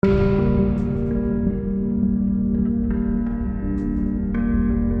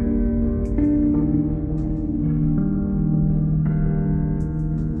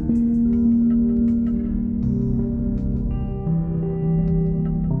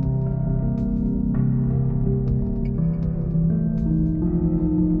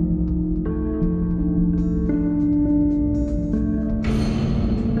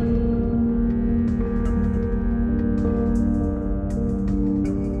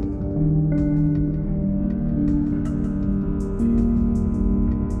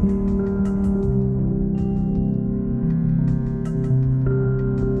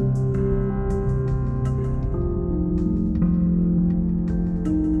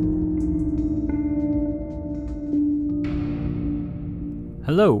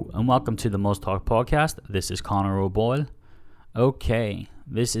Hello and welcome to the Must Talk podcast. This is Connor O'Boyle. Okay,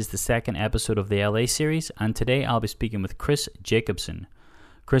 this is the second episode of the LA series, and today I'll be speaking with Chris Jacobson.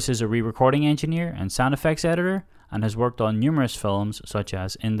 Chris is a re-recording engineer and sound effects editor and has worked on numerous films such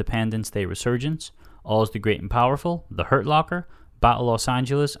as Independence Day Resurgence, All's the Great and Powerful, The Hurt Locker, Battle Los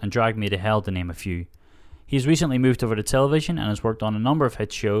Angeles, and Drag Me to Hell, to name a few. He's recently moved over to television and has worked on a number of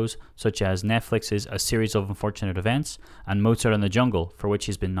hit shows such as Netflix's A Series of Unfortunate Events and Mozart in the Jungle, for which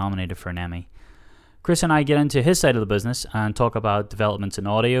he's been nominated for an Emmy. Chris and I get into his side of the business and talk about developments in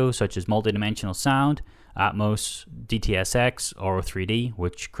audio such as multidimensional sound, Atmos, DTS:X, Auro 3D,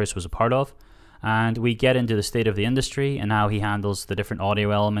 which Chris was a part of, and we get into the state of the industry and how he handles the different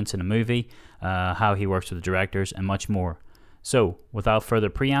audio elements in a movie, how he works with the directors, and much more. So, without further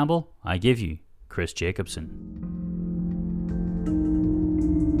preamble, I give you Chris Jacobson.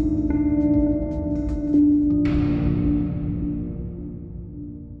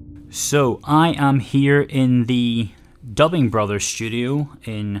 So I am here in the Dubbing Brothers studio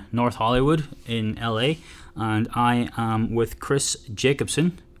in North Hollywood in LA, and I am with Chris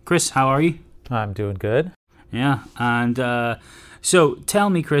Jacobson. Chris, how are you? I'm doing good. Yeah, and so tell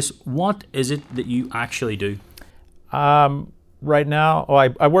me, Chris, what is it that you actually do? Right now,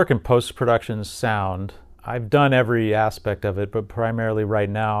 I work in post-production sound. I've done every aspect of it, but primarily right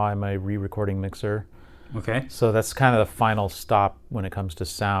now I'm a re-recording mixer. Okay. So that's kind of the final stop when it comes to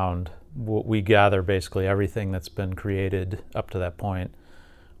sound. We gather basically everything that's been created up to that point,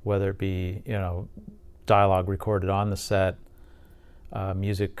 whether it be, dialogue recorded on the set,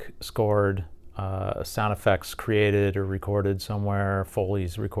 music scored, sound effects created or recorded somewhere,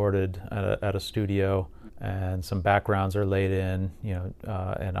 Foley's recorded at a studio, and some backgrounds are laid in,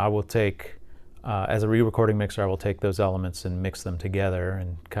 and I will take, as a re-recording mixer, I will take those elements and mix them together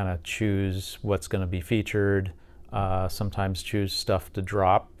and kind of choose what's going to be featured, sometimes choose stuff to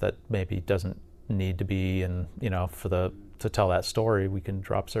drop that maybe doesn't need to be, and, to tell that story, we can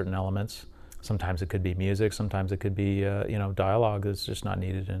drop certain elements. Sometimes it could be music, sometimes it could be, dialogue that's just not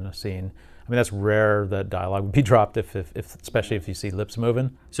needed in a scene. I mean, that's rare that dialogue would be dropped, if especially if you see lips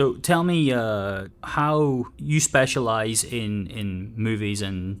moving. So tell me how you specialize in movies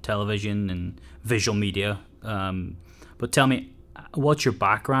and television and visual media. But tell me, what's your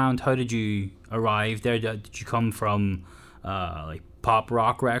background? How did you arrive there? Did you come from like pop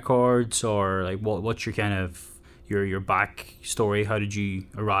rock records, or like what's your kind of your back story? How did you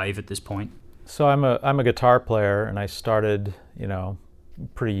arrive at this point? So I'm a guitar player, and I started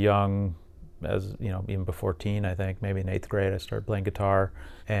pretty young. As even before teen, I think maybe in 8th grade, I started playing guitar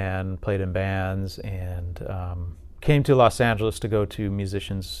and played in bands, and came to Los Angeles to go to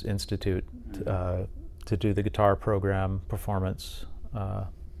Musicians Institute to do the guitar program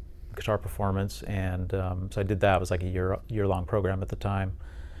guitar performance, and so I did that. It was like a year-long program at the time,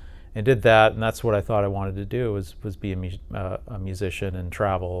 and did that, and that's what I thought I wanted to do was be a musician and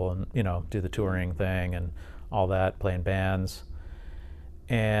travel and do the touring thing and all that, playing bands,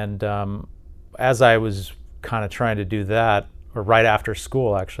 and as I was kind of trying to do that, or right after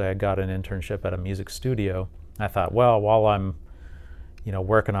school, actually, I got an internship at a music studio. I thought, well, while I'm,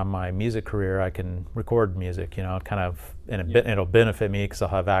 working on my music career, I can record music, and it'll benefit me because I'll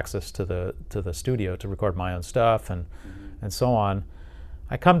have access to the studio to record my own stuff and so on.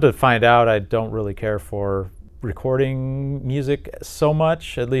 I come to find out I don't really care for recording music so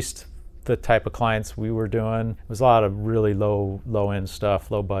much, at least the type of clients we were doing. It was a lot of really low end stuff,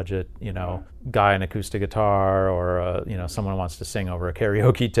 low budget, guy an acoustic guitar, or someone wants to sing over a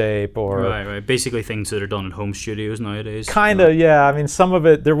karaoke tape, or right, basically things that are done at home studios nowadays. Yeah. I mean, some of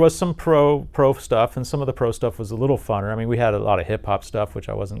it, there was some pro stuff, and some of the pro stuff was a little funner. I mean, we had a lot of hip hop stuff, which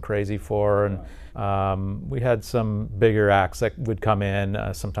I wasn't crazy for, and we had some bigger acts that would come in,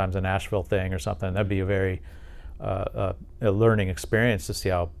 sometimes a Nashville thing or something. That'd be a very a learning experience to see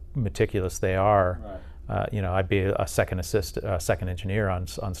how meticulous they are. Right. I'd be a second engineer on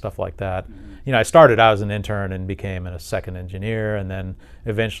stuff like that. I started out as an intern and became a second engineer, and then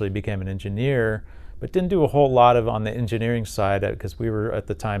eventually became an engineer, but didn't do a whole lot on the engineering side, because we were at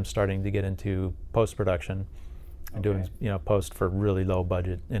the time starting to get into post-production and doing post for really low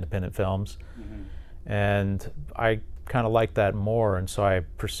budget independent films. And I kind of liked that more, and so I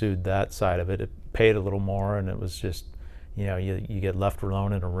pursued that side of it. It paid a little more, and it was just you get left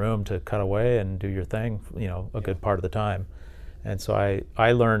alone in a room to cut away and do your thing, a good part of the time. And so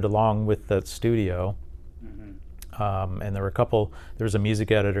I learned along with that studio, and there was a music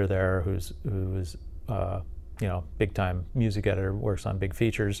editor there who was big time music editor, works on big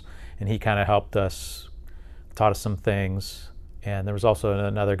features, and he kind of helped us, taught us some things. And there was also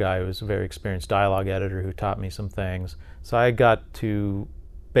another guy who was a very experienced dialogue editor who taught me some things. So I got to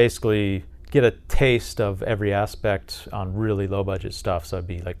basically get a taste of every aspect on really low budget stuff. So it'd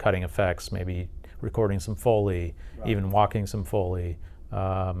be like cutting effects, maybe recording some Foley, even walking some Foley,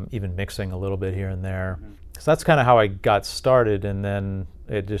 even mixing a little bit here and there. So that's kind of how I got started, and then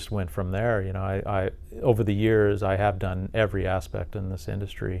it just went from there. You know, I over the years I have done every aspect in this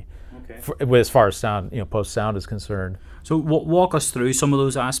industry, as far as sound, post sound is concerned. So walk us through some of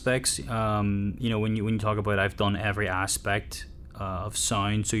those aspects. When you talk about I've done every aspect of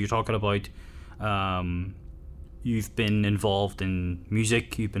sound, so you're talking about you've been involved in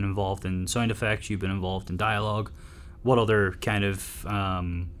music, you've been involved in sound effects, you've been involved in dialogue. What other kind of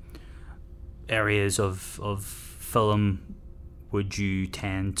areas of film would you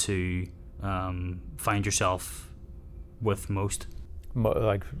tend to find yourself with most?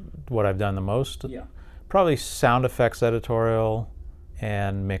 Like what I've done the most? Yeah. Probably sound effects editorial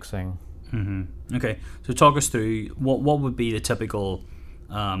and mixing. Mm-hmm. Okay, so talk us through what would be the typical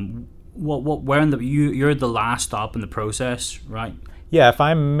you're the last stop in the process, right? Yeah, if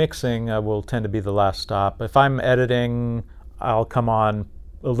I'm mixing, I will tend to be the last stop. If I'm editing, I'll come on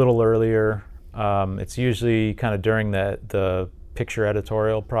a little earlier. It's usually kind of during the picture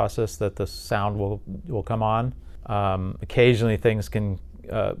editorial process that the sound will come on. Occasionally things can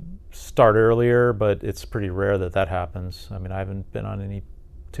start earlier, but it's pretty rare that happens. I mean, I haven't been on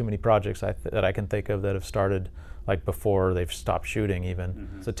too many projects that I can think of that have started like before they've stopped shooting even.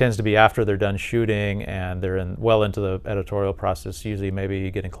 Mm-hmm. So it tends to be after they're done shooting and they're well into the editorial process, usually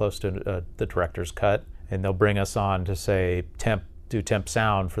maybe getting close to the director's cut, and they'll bring us on to say do temp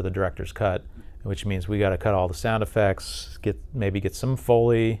sound for the director's cut, which means we got to cut all the sound effects, get some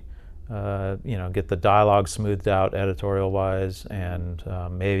Foley, get the dialogue smoothed out editorial wise, and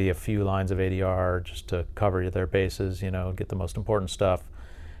maybe a few lines of ADR just to cover their bases, get the most important stuff.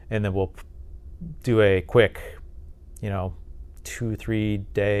 And then we'll do a quick 2-3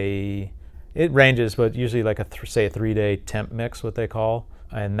 day, it ranges, but usually like a 3-day temp mix, what they call,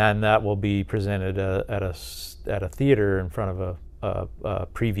 and then that will be presented at a theater in front of a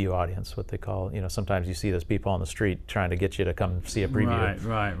preview audience, what they call. Sometimes you see those people on the street trying to get you to come see a preview.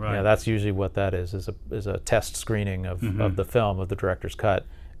 Right. That's usually what that is a test screening of the film, of the director's cut,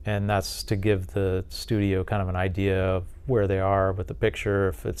 and that's to give the studio kind of an idea of where they are with the picture,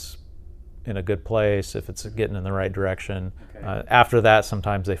 if it's in a good place, if it's getting in the right direction. Okay. After that,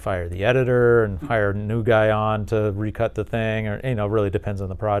 sometimes they fire the editor and hire a new guy on to recut the thing, or really depends on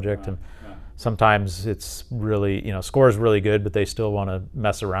the project. And sometimes it's really, score is really good, but they still want to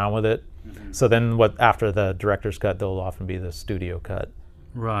mess around with it. Mm-hmm. So then after the director's cut, there'll often be the studio cut.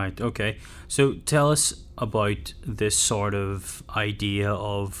 Right, okay. So tell us about this sort of idea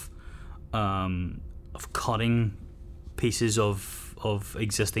of cutting pieces of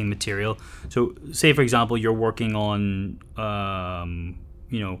existing material. So say, for example, you're working on a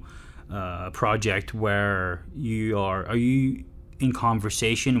project where are you in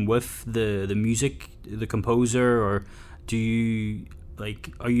conversation with the music, the composer, or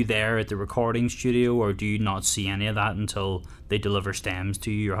are you there at the recording studio, or do you not see any of that until they deliver stems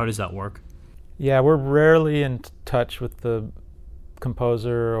to you, or how does that work? Yeah, we're rarely in touch with the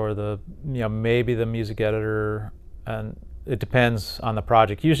composer or maybe the music editor, and it depends on the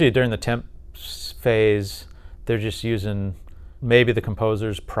project. Usually during the temp phase, they're just using maybe the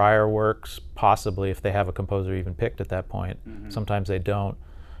composer's prior works, possibly if they have a composer even picked at that point. Mm-hmm. Sometimes they don't.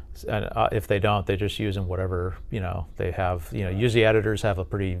 And if they don't, they're just using whatever they have. Usually editors have a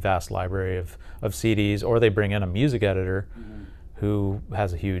pretty vast library of CDs, or they bring in a music editor who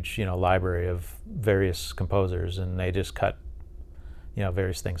has a huge library of various composers, and they just cut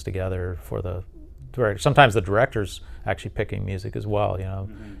various things together for the director. Sometimes the director's actually picking music as well.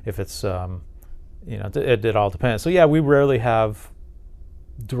 If it's it all depends. So yeah, we rarely have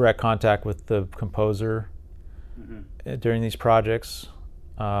direct contact with the composer during these projects.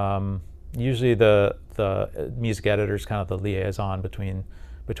 Usually the music editor is kind of the liaison between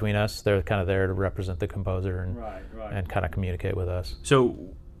us. They're kind of there to represent the composer and kind of communicate with us. So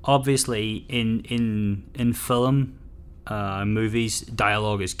obviously in film, movies,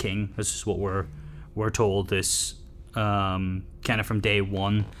 dialogue is king. This is what we're told. This kind of from day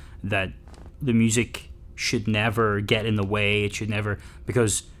one, that the music should never get in the way. It should never,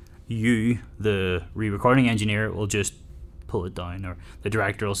 because you, the re-recording engineer, will just pull it down, or the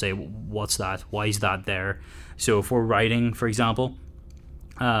director will say, what's that? Why is that there? So if we're writing, for example,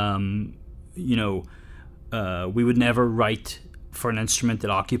 we would never write for an instrument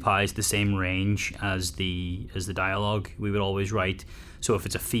that occupies the same range as the dialogue. We would always write, so if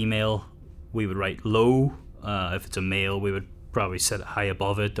it's a female, we would write low. If it's a male, we would probably set it high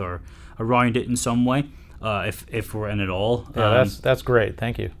above it or around it in some way. if we're in it all. Yeah, that's great.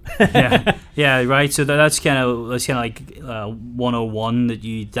 Thank you. yeah, right. So that's kind of like 101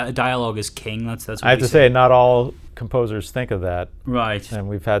 that dialogue is king. That's what I have to say, not all composers think of that. Right. And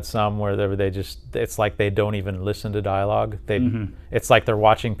we've had some where they just, it's like they don't even listen to dialogue. It's like they're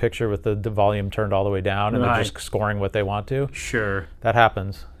watching picture with the volume turned all the way down, and they're just scoring what they want to. Sure. That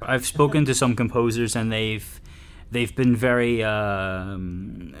happens. I've spoken to some composers, and they've been very,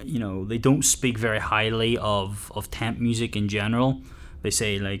 they don't speak very highly of temp music in general. They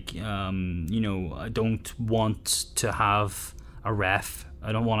say, like, I don't want to have a ref.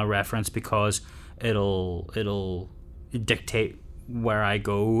 I don't want a reference because it'll dictate where I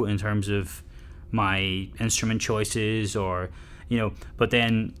go in terms of my instrument choices, or, but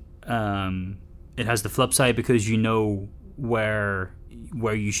then it has the flip side, because where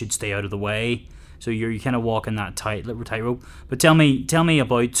you should stay out of the way. So you're kind of walking that tightrope. But tell me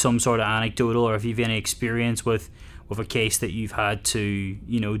about some sort of anecdotal, or if you've any experience with a case that you've had to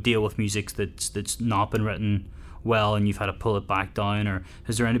deal with music that's not been written well, and you've had to pull it back down, or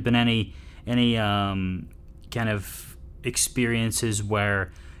has there been any kind of experiences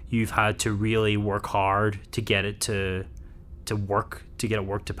where you've had to really work hard to get it to work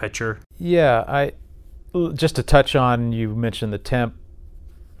to picture? Yeah, just to touch on, you mentioned the temp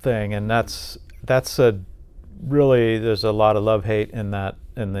thing, and that's a really, there's a lot of love-hate in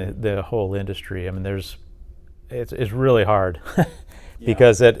the whole industry. I mean, it's really hard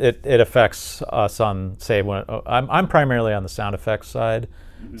because it affects us on, say, when I'm primarily on the sound effects side,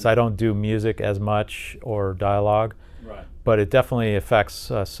 so I don't do music as much or dialogue, right? But it definitely affects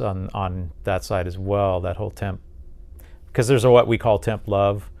us on that side as well, that whole temp, because there's what we call temp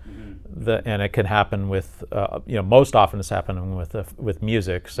love. And it can happen with, most often it's happening with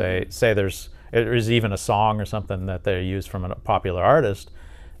music. Say there's even a song or something that they use from a popular artist,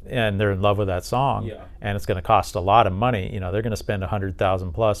 and they're in love with that song, and it's going to cost a lot of money. They're going to spend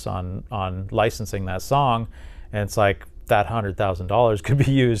 $100,000 plus on licensing that song, and it's like that $100,000 could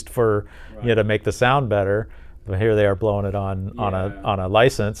be used for to make the sound better. But here they are blowing it on a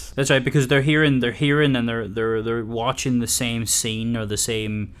license. That's right, because they're hearing and they're watching the same scene or the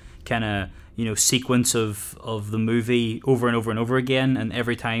same kind of sequence of the movie over and over and over again, and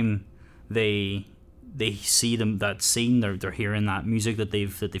every time they see that scene, they're hearing that music that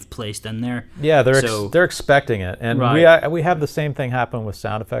they've placed in there. Yeah, they're expecting it, and we have the same thing happen with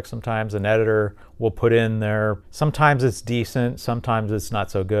sound effects. Sometimes an editor will put in there. Sometimes it's decent, sometimes it's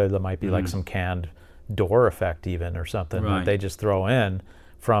not so good. There might be like some canned door effect even, or something that they just throw in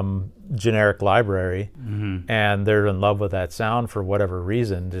from generic library, and they're in love with that sound for whatever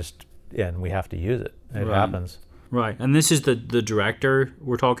reason, and we have to use it. It happens. Right, and this is the director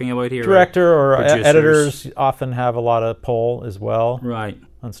we're talking about here. Director or editors often have a lot of pull as well. Right.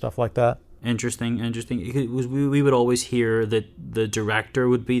 And stuff like that. Interesting. We would always hear that the director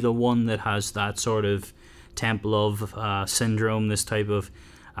would be the one that has that sort of temp love syndrome, this type of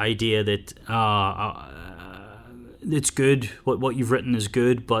idea that it's good, what you've written is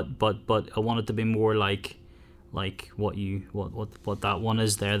good, but I want it to be more like what that one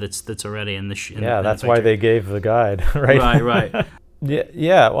is there that's already in the that's why they gave the guide. right.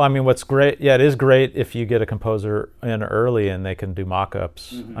 Yeah well, I mean, what's great, it is great if you get a composer in early and they can do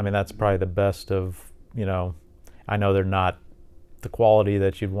mock-ups. I mean, that's probably the best of, I know they're not the quality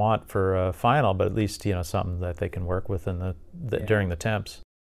that you'd want for a final, but at least something that they can work with in during the temps.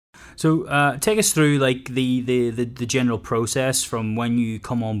 So take us through like the general process from when you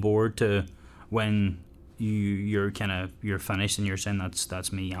come on board to when you're finished and you're saying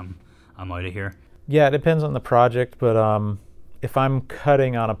that's me, I'm out of here. Yeah, it depends on the project, but if I'm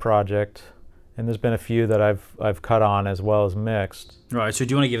cutting on a project, and there's been a few that I've cut on as well as mixed. Right. So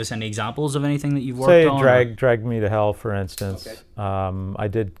do you want to give us any examples of anything that you've worked on? Say Drag Me to Hell, for instance. Okay. I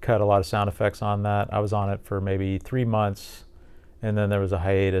did cut a lot of sound effects on that. I was on it for maybe 3 months, and then there was a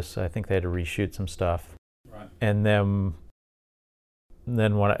hiatus. I think they had to reshoot some stuff. Right. And then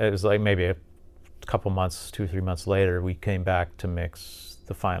when it was like maybe a couple months, 2 or 3 months later, we came back to mix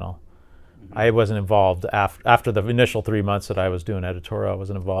the final. I wasn't involved after the initial 3 months that I was doing editorial. I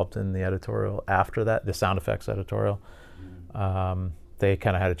wasn't involved in the editorial after that, the sound effects editorial. They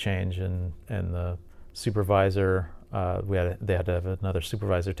kind of had a change in the supervisor. They had to have another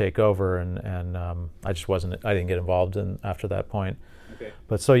supervisor take over, and I didn't get involved after that point. Okay.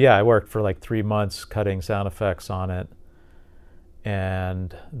 But so yeah, I worked for like 3 months cutting sound effects on it,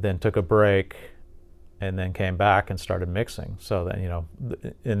 and then took a break, and then came back and started mixing. So then,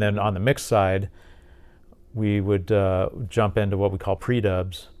 and then on the mix side, we would jump into what we call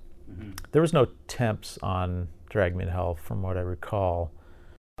pre-dubs. There was no temps on Drag Me to Hell, from what I recall.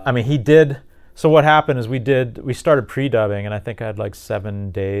 I mean, he did So what happened is we started pre-dubbing, and I think I had like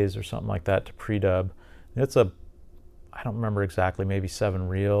 7 days or something like that to pre-dub. I don't remember exactly, maybe 7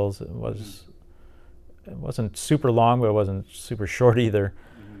 reels. It wasn't super long, but it wasn't super short either.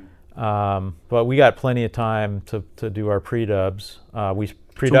 But we got plenty of time to do our pre-dubs. We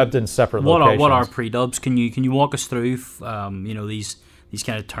pre-dubbed in separate locations. What are pre-dubs? Can you walk us through these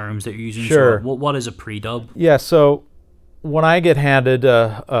kind of terms that you're using? Sure. So what is a pre-dub? Yeah, so when I get handed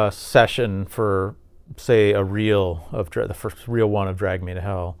a session for, say, a reel of the first reel one of Drag Me to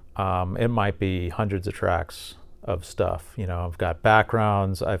Hell, it might be hundreds of tracks of stuff. I've got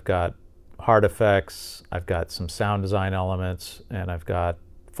backgrounds, I've got hard effects, I've got some sound design elements, and I've got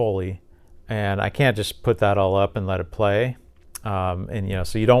Foley. And I can't just put that all up and let it play. So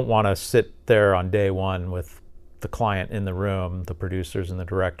you don't want to sit there on day one with the client in the room, the producers and the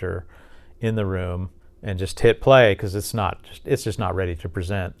director in the room, and just hit play, because it's just not ready to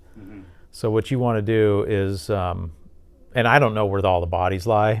present. So what you want to do is, and I don't know where all the bodies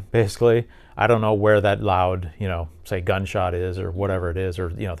lie, basically. I don't know where that loud, say gunshot is, or whatever it is,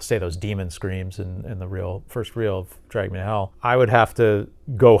 or say those demon screams in the first reel of Drag Me to Hell. I would have to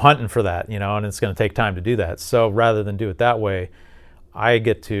go hunting for that, and it's going to take time to do that. So rather than do it that way, I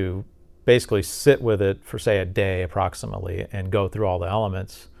get to basically sit with it for, say, a day approximately, and go through all the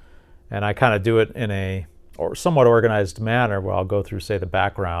elements. And I kind of do it in a somewhat organized manner, where I'll go through, say, the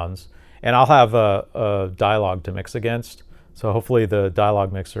backgrounds, and I'll have a dialogue to mix against. So hopefully the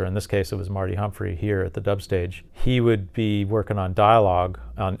dialogue mixer, in this case it was Marty Humphrey here at the dub stage, he would be working on dialogue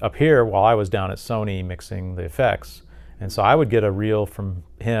up here while I was down at Sony mixing the effects. And so I would get a reel from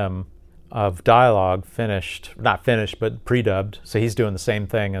him of dialogue not finished, but pre-dubbed. So he's doing the same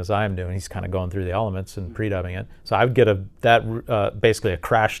thing as I'm doing. He's kind of going through the elements and pre-dubbing it. So I would get basically a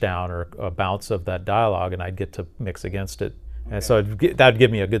crash down or a bounce of that dialogue, and I'd get to mix against it. And so that'd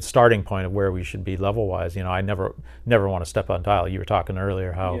give me a good starting point of where we should be level-wise. I never want to step on dialogue. You were talking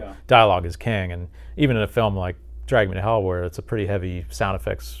earlier how dialogue is king, and even in a film like Drag Me to Hell, where it's a pretty heavy sound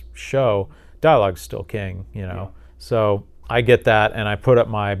effects show, dialogue's still king. So I get that, and I put up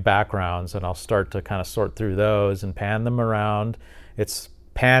my backgrounds, and I'll start to kind of sort through those and pan them around. It's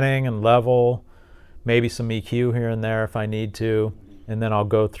panning and level, maybe some EQ here and there if I need to, and then I'll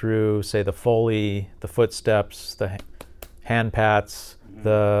go through, say, the Foley, the footsteps, the hand pats,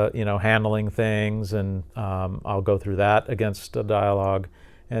 the handling things, and I'll go through that against a dialogue,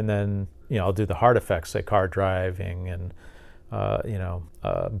 and then I'll do the hard effects, say car driving and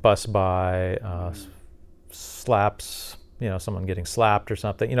bus by, slaps, someone getting slapped or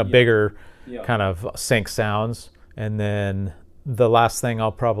something, bigger kind of sync sounds. And then the last thing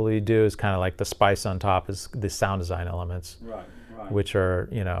I'll probably do is kind of like the spice on top is the sound design elements, which are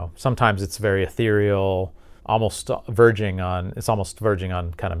sometimes it's very ethereal, almost verging on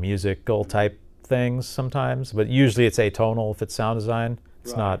kind of musical type things sometimes, but usually it's atonal if it's sound design.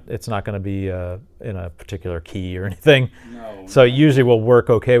 It's not going to be in a particular key or anything. So usually we'll work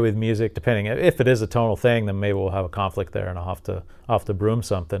okay with music, depending. If it is a tonal thing, then maybe we'll have a conflict there, and I'll have to broom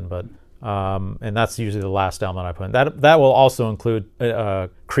something. But and that's usually the last element I put in. That will also include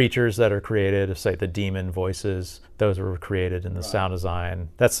creatures that are created, say the demon voices. Those were created in the sound design.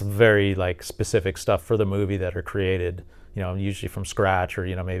 That's very specific stuff for the movie that are created, usually from scratch, or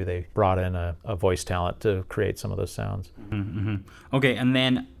maybe they brought in a voice talent to create some of those sounds. Okay, and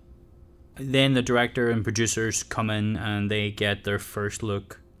then the director and producers come in and they get their first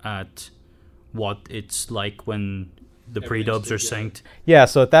look at what it's like when the pre-dubs are synced. Yeah,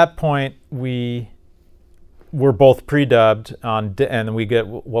 so at that point we're both pre-dubbed and we get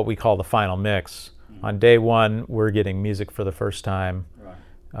what we call the final mix. On day one, we're getting music for the first time.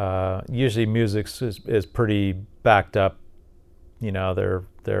 Usually music is pretty backed up. They're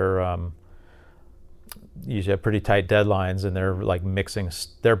usually have pretty tight deadlines, and they're mixing.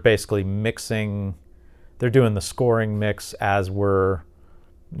 They're basically mixing. They're doing the scoring mix as we're,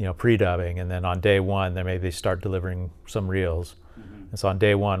 pre-dubbing, and then on day one, they start delivering some reels. And so on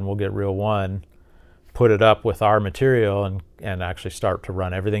day one, we'll get reel one, put it up with our material, and actually start to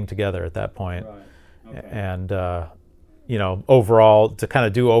run everything together at that point. Okay. And overall, to kind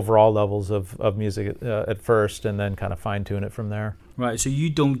of do overall levels of music at first, and then kind of fine tune it from there. Right. So you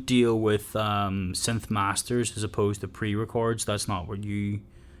don't deal with synth masters as opposed to pre-records. That's not what you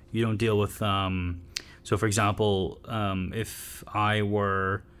don't deal with. So for example, if I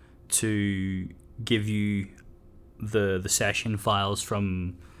were to give you the session files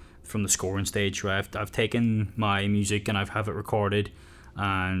from the scoring stage, right? I've taken my music and I have it recorded,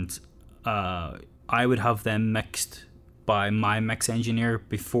 and I would have them mixed by my mix engineer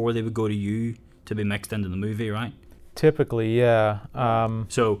before they would go to you to be mixed into the movie, right? Typically, yeah.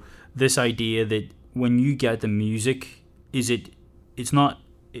 So this idea that when you get the music, it's not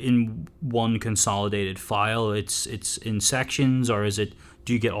in one consolidated file, it's in sections, or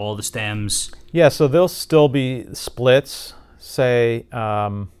do you get all the stems? Yeah, so there'll still be splits. Say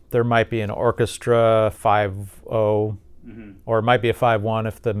there might be an orchestra 5.0, or it might be a 5.1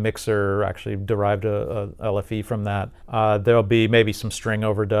 if the mixer actually derived a LFE from that. There'll be maybe some string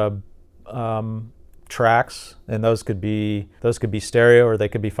overdub tracks, and those could be stereo, or they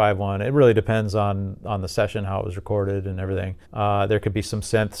could be 5.1. It really depends on the session, how it was recorded and everything. There could be some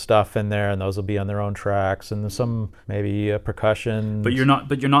synth stuff in there, and those will be on their own tracks, and some maybe percussion. But you're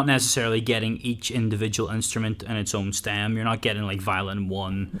not necessarily getting each individual instrument in its own stem. You're not getting like violin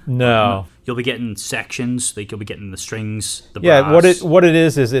 1. No. You'll be getting sections, like you'll be getting the strings, the brass. Yeah, what it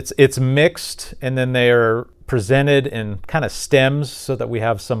is it's mixed, and then they are presented in kind of stems so that we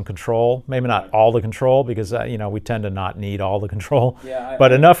have some control. Maybe not all the control, because we tend to not need all the control,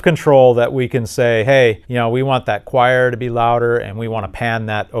 but enough control that we can say, hey, we want that choir to be louder, and we want to pan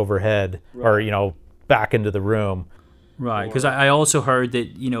that overhead, or back into the room. Right, because I also heard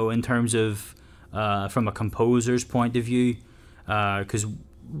that in terms of from a composer's point of view, because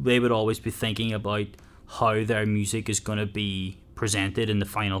they would always be thinking about how their music is going to be presented in the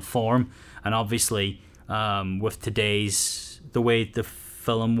final form, and obviously. With the way the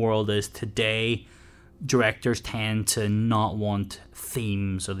film world is today, directors tend to not want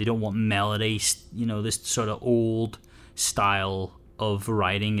themes, or they don't want melodies. This sort of old style of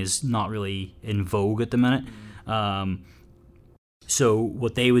writing is not really in vogue at the minute. So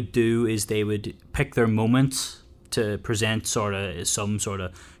what they would do is they would pick their moments to present some sort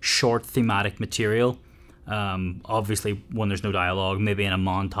of short thematic material. Obviously, when there's no dialogue, maybe in a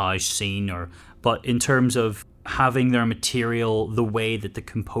montage scene, but in terms of having their material the way that the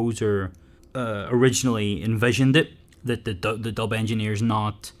composer originally envisioned it, that the dub engineer's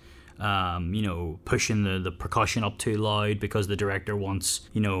not, pushing the percussion up too loud because the director wants,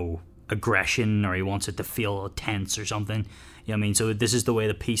 aggression, or he wants it to feel tense or something. So this is the way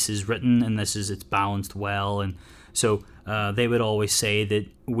the piece is written, and it's balanced well, and so they would always say that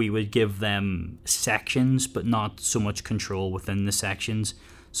we would give them sections, but not so much control within the sections.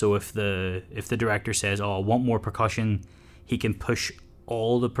 So if the director says, "Oh, I want more percussion," he can push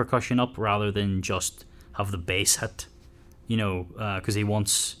all the percussion up rather than just have the bass hit. Because he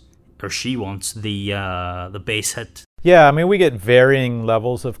wants, or she wants, the bass hit. Yeah, we get varying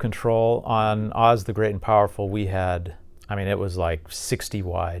levels of control. On Oz the Great and Powerful, we had, it was like 60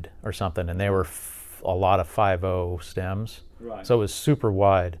 wide or something, and they were a lot of 5.0 stems. Right. So it was super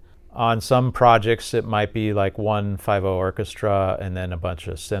wide. On some projects, it might be like one 5.0 orchestra and then a bunch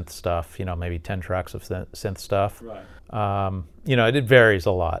of synth stuff, maybe 10 tracks of synth stuff. Right. It varies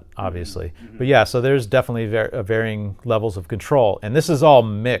a lot, obviously. Mm-hmm. But yeah, so there's definitely varying levels of control. And this is all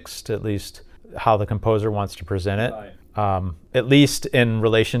mixed, at least how the composer wants to present it. Right. At least in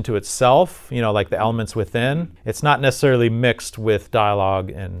relation to itself, like the elements within, it's not necessarily mixed with dialogue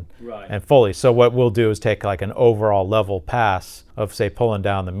and Foley. So what we'll do is take like an overall level pass of, say, pulling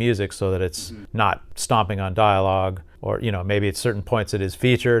down the music so that it's not stomping on dialogue, or maybe at certain points it is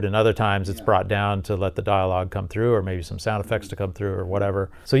featured, and other times it's brought down to let the dialogue come through, or maybe some sound effects to come through, or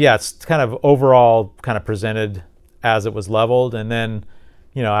whatever. So yeah, it's kind of overall kind of presented as it was leveled, and then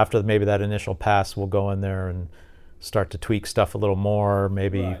after maybe that initial pass, we'll go in there and start to tweak stuff a little more,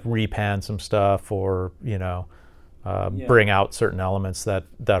 maybe repan some stuff, or bring out certain elements that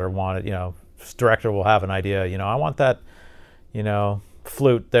are wanted. Director will have an idea. I want that,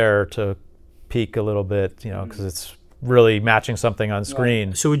 flute there to peak a little bit, because it's really matching something on screen.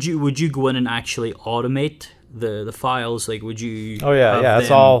 Right. So would you go in and actually automate the files? Like, would you? Oh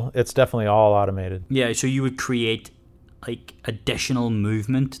yeah. It's definitely all automated. Yeah. So you would create like additional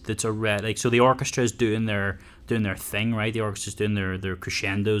movement that's so the orchestra is doing their thing, right? The orchestra's doing their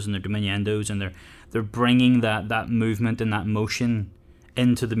crescendos and their diminuendos, and they're bringing that movement and that motion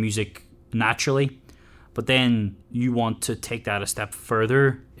into the music naturally. But then you want to take that a step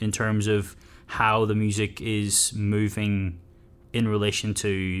further in terms of how the music is moving in relation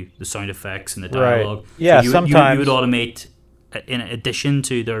to the sound effects and the dialogue. Right. Yeah, so sometimes you would automate in addition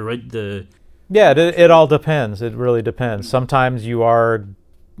to the. Yeah, it all depends. It really depends. Sometimes you are,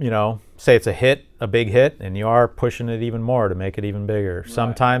 say it's a big hit, and you are pushing it even more to make it even bigger. Right.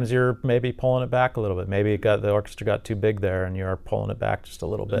 Sometimes you're maybe pulling it back a little bit. Maybe the orchestra got too big there, and you're pulling it back just a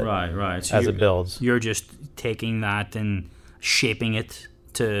little bit. Right. So as it builds, you're just taking that and shaping it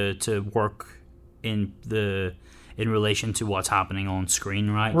to work in relation to what's happening on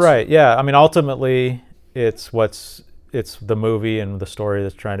screen, right? Right. Yeah. Ultimately, it's what's it's the movie and the story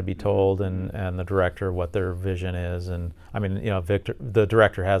that's trying to be told, and the director, what their vision is. And I mean, the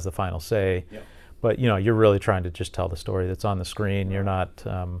director has the final say, but you're really trying to just tell the story that's on the screen. You're not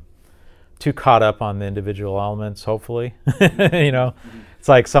too caught up on the individual elements, hopefully. It's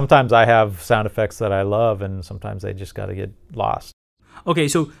like sometimes I have sound effects that I love, and sometimes they just got to get lost. Okay,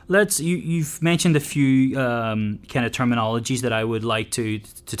 so you've mentioned a few kind of terminologies that I would like to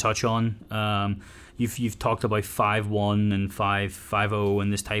touch on. You've talked about 5.1 and 5.0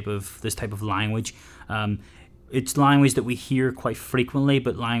 and this type of language. It's language that we hear quite frequently,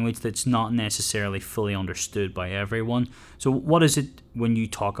 but language that's not necessarily fully understood by everyone. So what is it when you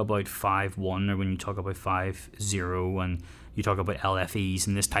talk about 5.1 or when you talk about 5.0 and you talk about LFEs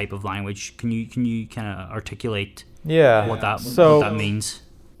and this type of language? Can you kind of articulate what that means?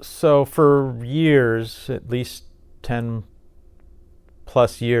 So for years, at least 10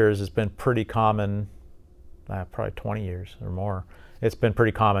 plus years, it's been pretty common, probably 20 years or more, it's been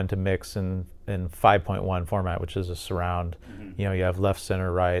pretty common to mix in 5.1 format, which is a surround. You have left,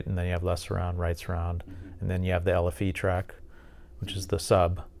 center, right, and then you have left surround, right surround, and then you have the LFE track, which is the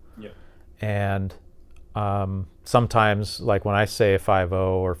sub. And sometimes, like when I say a 5.0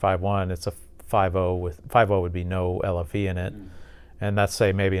 or 5.1, it's a 5.0 with 5.0 would be no LFE in it, and that's,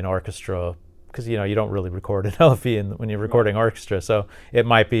 say, maybe an orchestra, because you don't really record an LFE when you're recording orchestra, so it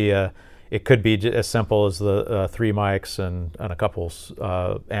might be it could be as simple as the 3 mics and a couple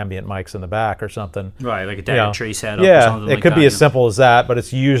ambient mics in the back or something. Right, like a data tree setup or something like that. It could be as simple as that, but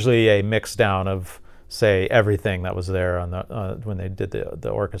it's usually a mix down of, say, everything that was there on the when they did the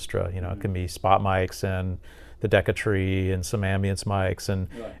orchestra. It can be spot mics and the Decca tree and some ambience mics, and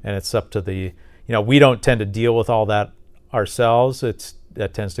it's up to the, we don't tend to deal with all that ourselves.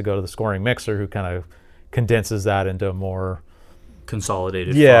 That tends to go to the scoring mixer, who kind of condenses that into a more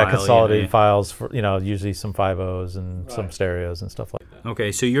consolidated files for, usually some 5.0s and some stereos and stuff like that.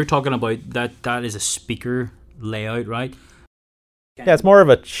 Okay, so you're talking about that is a speaker layout, right? Yeah, it's more of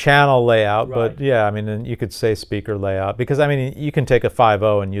a channel layout, but and you could say speaker layout, because you can take a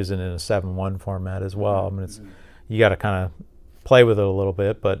 5.0 and use it in a 7.1 format as well. You got to kind of play with it a little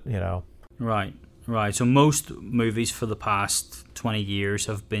bit, but Right. So most movies for the past 20 years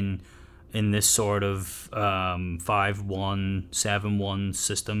have been in this sort of 5.1, 7.1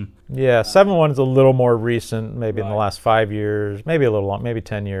 system. Yeah, 7.1 is a little more recent, maybe in the last 5 years, maybe a little long, maybe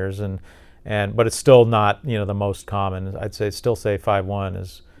 10 years, but it's still not the most common. I'd say 5.1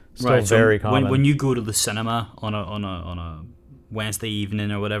 is still very common. When you go to the cinema on a Wednesday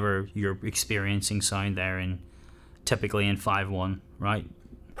evening or whatever, you're experiencing sound there typically in 5.1, right?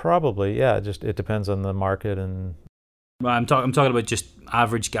 Probably, yeah. It depends on the market and. Well, I'm talking about just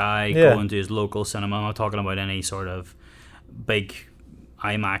average guy going to his local cinema. I'm not talking about any sort of big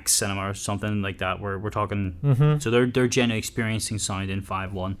IMAX cinema or something like that. We're talking. So they're generally experiencing sound in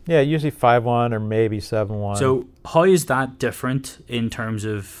 5.1. Yeah, usually 5.1 or maybe 7.1. So how is that different in terms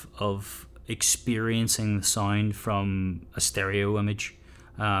of experiencing the sound from a stereo image?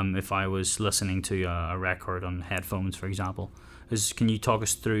 If I was listening to a record on headphones, for example, can you talk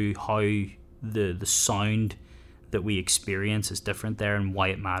us through how the sound that we experience is different there and why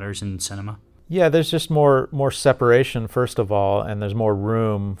it matters in cinema? Yeah, there's just more separation, first of all, and there's more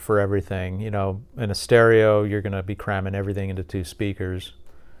room for everything. In a stereo, you're going to be cramming everything into 2 speakers,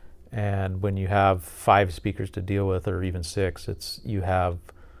 and when you have 5 speakers to deal with, or even 6,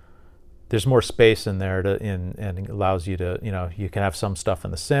 there's more space in there and it allows you to, you can have some stuff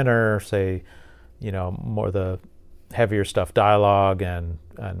in the center, say, more the heavier stuff, dialogue and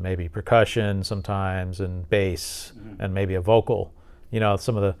maybe percussion sometimes, and bass, and maybe a vocal.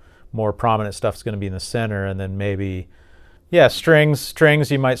 Some of the more prominent stuff's going to be in the center, and then maybe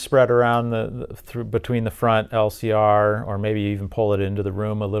strings you might spread around through between the front LCR, or maybe even pull it into the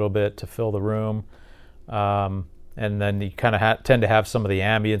room a little bit to fill the room, and then you kind of tend to have some of the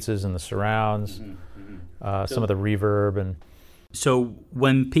ambiences and the surrounds, some of the reverb. And so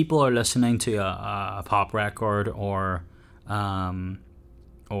when people are listening to a pop record or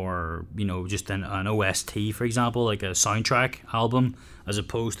just an OST, for example, like a soundtrack album, as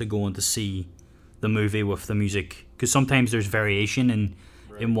opposed to going to see the movie with the music, because sometimes there's variation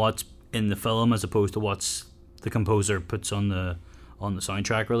in what's in the film as opposed to what's the composer puts on the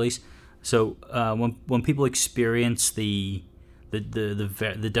soundtrack release. So when people experience the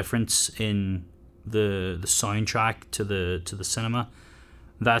difference in the soundtrack to the cinema,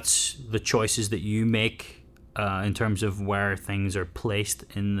 that's the choices that you make in terms of where things are placed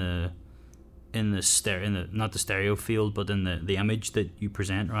in the not the stereo field, but in the image that you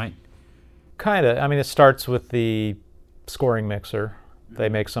present, right? Kind of. It starts with the scoring mixer. They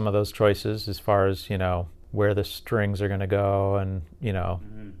make some of those choices as far as where the strings are going to go, and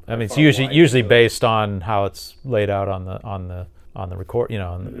I mean, it's Far wide, usually so- based on how it's laid out on the record,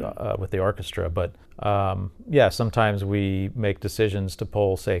 with the orchestra. But sometimes we make decisions to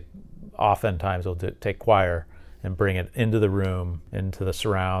pull, say, oftentimes we'll take choir and bring it into the room, into the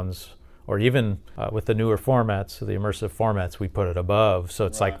surrounds, or even with the newer formats, the immersive formats, we put it above, so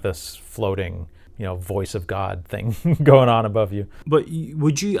it's like this floating, voice of God thing going on above you. But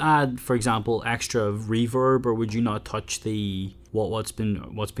would you add, for example, extra reverb, or would you not touch what's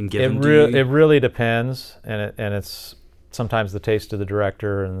been given to you? It really depends, and it's sometimes the taste of the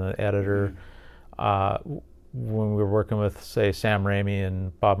director and the editor. When we were working with, say, Sam Raimi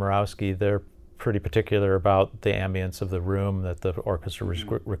and Bob Murawski, they're pretty particular about the ambience of the room that the orchestra was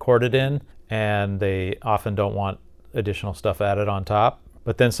recorded in, and they often don't want additional stuff added on top.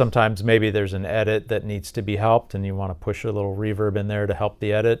 But then sometimes maybe there's an edit that needs to be helped, and you want to push a little reverb in there to help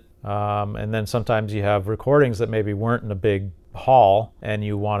the edit. And then sometimes you have recordings that maybe weren't in a big hall, and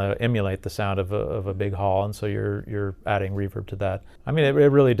you want to emulate the sound of a big hall, and so you're adding reverb to that. I mean, it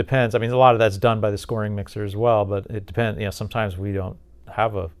really depends. I mean, a lot of that's done by the scoring mixer as well, but it depends. Sometimes we don't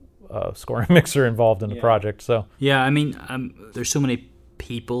have a scoring mixer involved in the project. So I mean, there's so many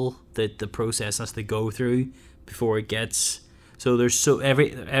people that the process has to go through before it gets. So there's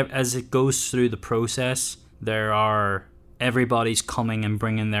as it goes through the process, everybody's coming and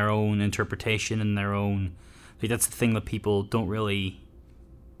bringing their own interpretation and their own. Like, that's the thing that people don't really,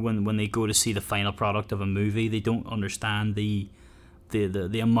 when they go to see the final product of a movie, they don't understand the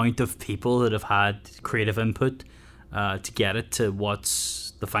amount of people that have had creative input to get it to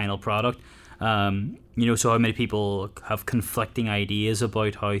what's the final product. So how many people have conflicting ideas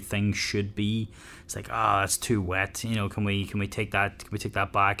about how things should be. It's like, that's too wet. Can we take that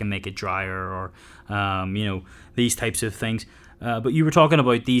back and make it drier, or these types of things. But you were talking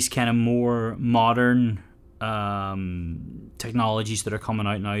about these kind of more modern technologies that are coming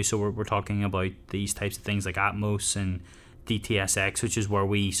out now. So we're talking about these types of things like Atmos and DTS:X, which is where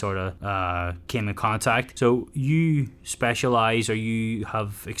we sort of came in contact. So you specialize, or you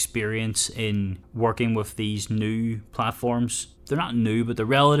have experience in working with these new platforms. They're not new, but they're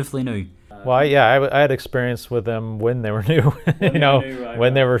relatively new. Well, I had experience with them when they were new.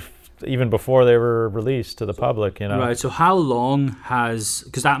 They were even before they were released to the public. Right. So how long has,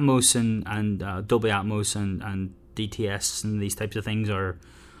 because Atmos and Dolby Atmos and DTS and these types of things are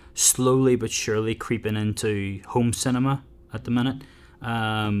slowly but surely creeping into home cinema at the minute,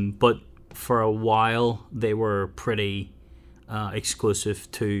 but for a while they were pretty exclusive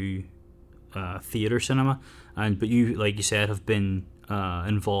to theater cinema, but you, like you said, have been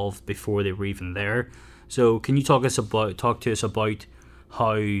involved before they were even there. So can you talk to us about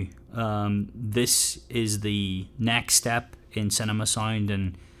how this is the next step in cinema sound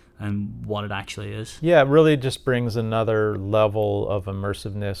and what it actually is? Yeah, it really just brings another level of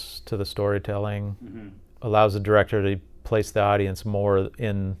immersiveness to the storytelling. Allows the director to place the audience more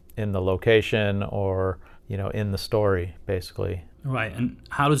in the location, or in the story, basically. Right. And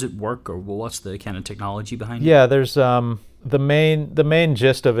how does it work, or what's the kind of technology behind it? Yeah, there's the main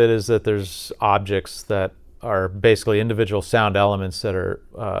gist of it is that there's objects that are basically individual sound elements that are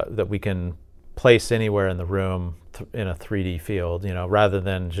that we can place anywhere in the room in a 3D field, rather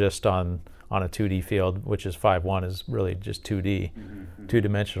than just on a 2D field, which is 5.1 is really just 2D,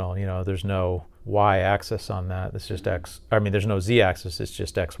 two-dimensional. There's no y-axis on that. It's just x. I mean, there's no z-axis. It's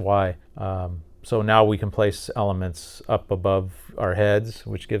just x, y. So now we can place elements up above our heads,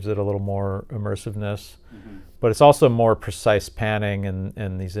 which gives it a little more immersiveness. But it's also more precise panning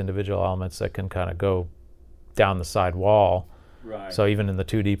and these individual elements that can kind of go down the side wall. Right. So even in the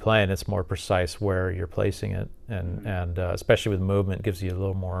 2D plane, it's more precise where you're placing it, and especially with movement, gives you a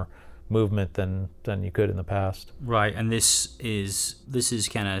little more movement than you could in the past. Right, and this is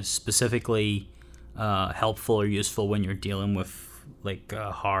kind of specifically helpful or useful when you're dealing with like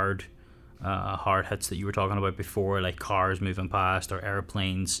hard hits that you were talking about before, like cars moving past or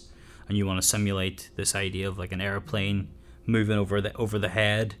airplanes, and you want to simulate this idea of like an airplane moving over the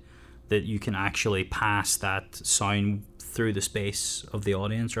head, that you can actually pass that sound through the space of the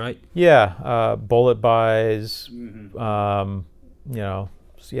audience, right? Yeah, bullet buys,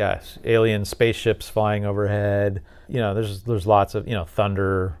 alien spaceships flying overhead. There's lots of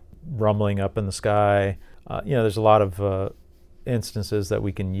thunder rumbling up in the sky. There's a lot of instances that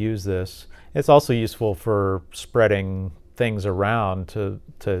we can use this. It's also useful for spreading things around to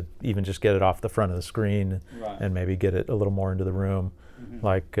even just get it off the front of the screen, right, and maybe get it a little more into the room.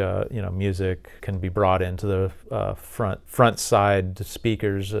 Like music can be brought into the front side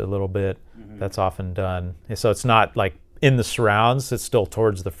speakers a little bit. That's often done. And so it's not like in the surrounds, it's still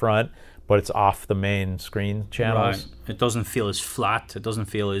towards the front, but it's off the main screen channels. Right. It doesn't feel as flat. It doesn't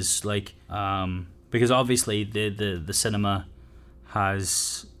feel as like because obviously the cinema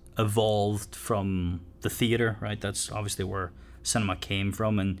has evolved from the theater, right? That's obviously where cinema came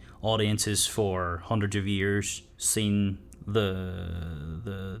from, and audiences for hundreds of years seen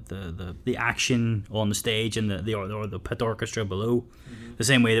the action on the stage and the pit orchestra below, the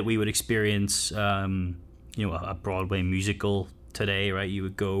same way that we would experience a Broadway musical today, right? You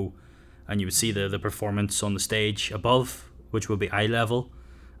would go and you would see the performance on the stage above, which would be eye level,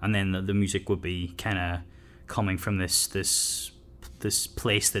 and then the music would be kind of coming from this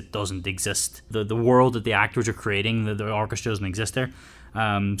place that doesn't exist. The world that the actors are creating, the orchestra doesn't exist there.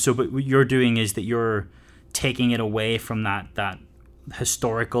 So but what you're doing is that you're taking it away from that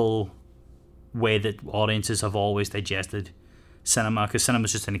historical way that audiences have always digested cinema, because cinema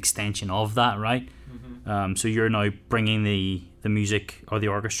is just an extension of that, right? So you're now bringing the music or the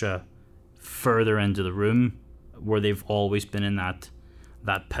orchestra further into the room where they've always been in that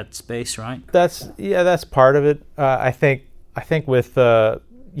pit space, right? That's part of it. I think with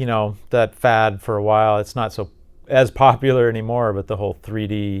that fad for a while, it's not so as popular anymore. But the whole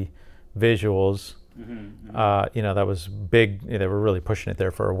 3D visuals, that was big. They were really pushing it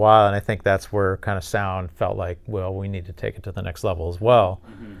there for a while, and I think that's where kind of sound felt like, well, we need to take it to the next level as well.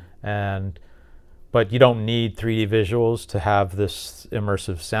 But you don't need 3D visuals to have this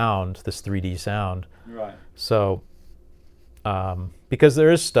immersive sound, this 3D sound. Right. So, because there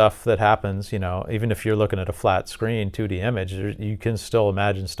is stuff that happens, even if you're looking at a flat screen 2D image, you can still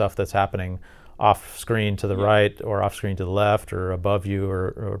imagine stuff that's happening off screen to the right, or off screen to the left, or above you,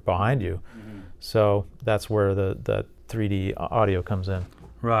 or behind you. So that's where the 3D audio comes in.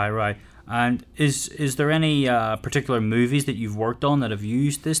 Right. And is there any particular movies that you've worked on that have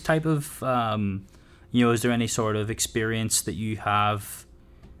used this type of, is there any sort of experience that you have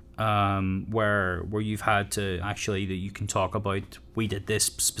where you've had to actually, that you can talk about, we did this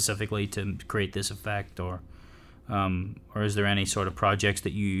specifically to create this effect, or is there any sort of projects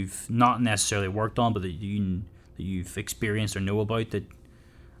that you've not necessarily worked on, but that you've experienced or know about that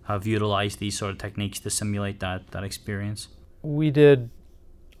have utilized these sort of techniques to simulate that experience? We did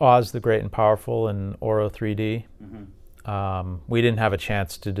Oz the Great and Powerful in Oro 3D. We didn't have a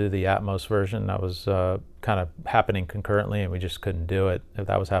chance to do the Atmos version. That was kind of happening concurrently, and we just couldn't do it if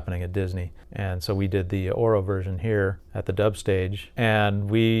that was happening at Disney. And so we did the Oro version here at the dub stage. And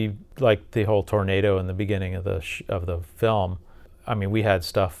we, like the whole tornado in the beginning of the film, I mean, we had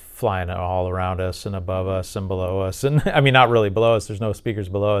stuff flying all around us and above us and below us. And I mean, not really below us. There's no speakers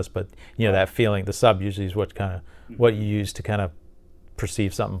below us, but that feeling, the sub usually is what you use to kind of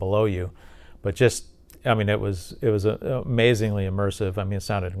perceive something below you. But just, I mean, it was amazingly immersive. I mean, it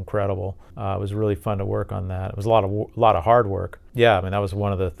sounded incredible. It was really fun to work on that. It was a lot of hard work. Yeah, I mean, that was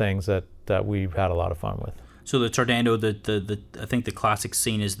one of the things that we had a lot of fun with. So the tornado, the I think the classic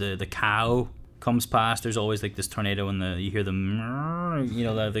scene is the cow comes past. There's always like this tornado, and you hear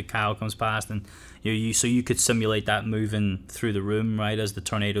the cow comes past, and so you could simulate that moving through the room, right, as the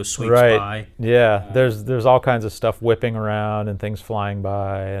tornado sweeps by. Yeah, there's all kinds of stuff whipping around and things flying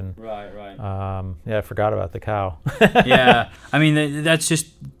by, and right. I forgot about the cow. Yeah, I mean, that's just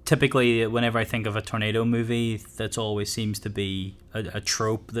typically whenever I think of a tornado movie, that's always seems to be a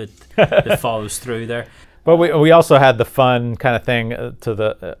trope that follows through there. But we also had the fun kind of thing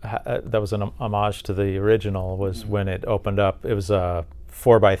that was an homage to the original, was when it opened up. It was a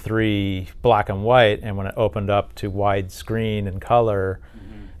 4:3 black and white, and when it opened up to widescreen and color,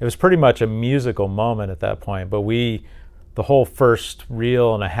 it was pretty much a musical moment at that point. But the whole first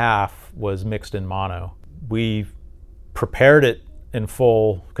reel and a half was mixed in mono. We prepared it in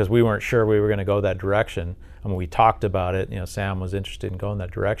full because we weren't sure we were going to go that direction. I mean, we talked about it. Sam was interested in going that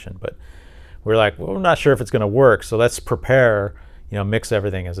direction, but we're like, well, we're not sure if it's going to work, so let's prepare, mix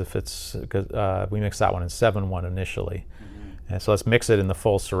everything as if it's, because we mixed that one in 7:1 initially. And so let's mix it in the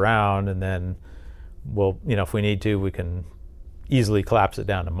full surround, and then we'll, if we need to, we can easily collapse it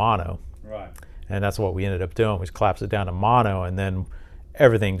down to mono. Right. And that's what we ended up doing. We collapsed it down to mono, and then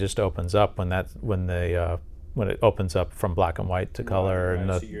everything just opens up when it opens up from black and white to color, and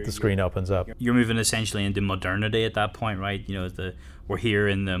the screen opens up. You're moving essentially into modernity at that point, right? We're here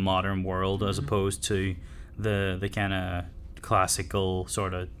in the modern world as opposed to the kind of classical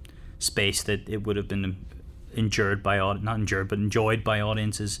sort of space that it would have been enjoyed by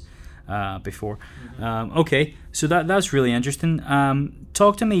audiences before. Okay, so that's really interesting.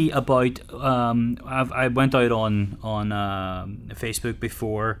 Talk to me about. I went out on Facebook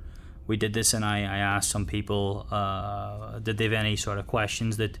before we did this, and I asked some people did they have any sort of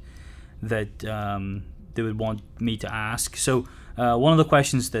questions that they would want me to ask. So one of the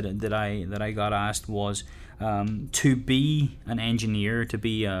questions that I got asked was, to be an engineer, to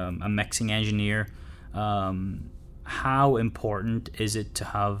be a mixing engineer, how important is it to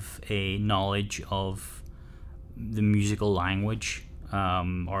have a knowledge of the musical language,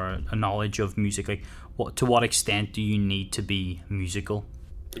 or a knowledge of music? Like, to what extent do you need to be musical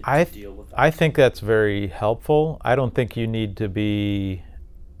to deal with that? I think that's very helpful. I don't think you need to be...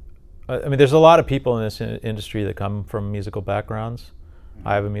 I mean, there's a lot of people in this industry that come from musical backgrounds. Mm-hmm.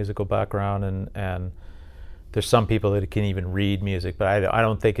 I have a musical background, and there's some people that can even read music, but I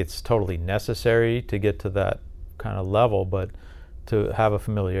don't think it's totally necessary to get to that kind of level, but to have a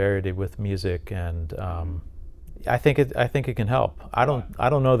familiarity with music, and I think it can help. I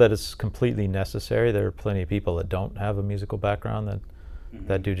don't know that it's completely necessary. There are plenty of people that don't have a musical background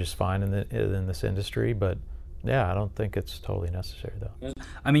that do just fine in this industry, but yeah, I don't think it's totally necessary though.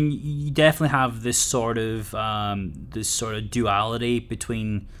 I mean, you definitely have this sort of duality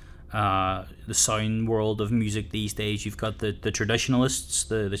between the sound world of music these days. You've got the traditionalists,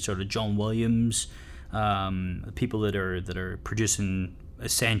 the sort of John Williams, people that are producing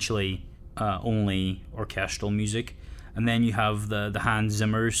essentially only orchestral music, and then you have the Hans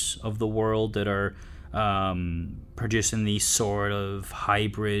Zimmers of the world that are producing these sort of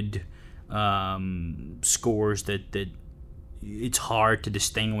hybrid scores that it's hard to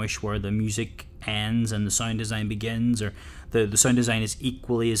distinguish where the music ends and the sound design begins, or the sound design is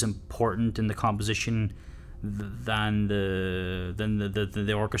equally as important in the composition than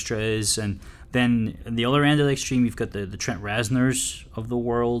the orchestra is. And then at the other end of the extreme, you've got the Trent Reznors of the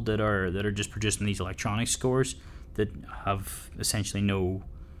world that are just producing these electronic scores that have essentially no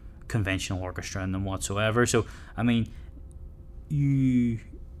conventional orchestra in them whatsoever. So I mean, you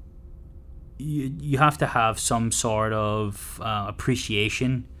have to have some sort of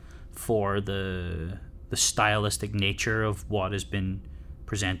appreciation for the stylistic nature of what has been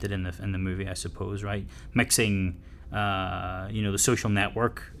presented in the movie, I suppose, right? Mixing, the Social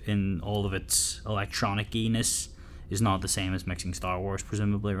Network in all of its electronic-iness is not the same as mixing Star Wars,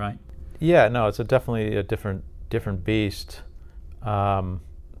 presumably, right? Yeah, no, it's definitely a different beast.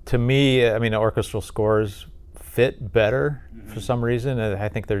 To me, I mean, orchestral scores fit better for some reason. I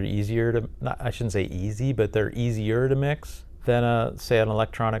think they're easier to, I shouldn't say easy, but they're easier to mix than say an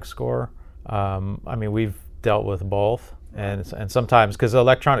electronic score. I mean, we've dealt with both, and sometimes, because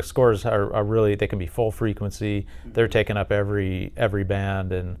electronic scores are really, they can be full frequency. They're taking up every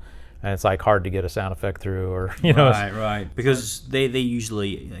band, and it's like hard to get a sound effect through, or right, because they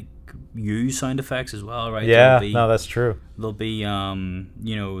usually like use sound effects as well, right? Yeah, no, that's true. There'll be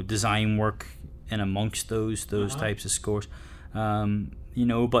design work in amongst those types of scores,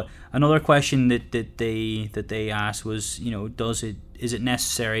 But another question that they asked was, is it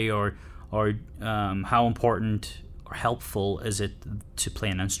necessary or how important or helpful is it to play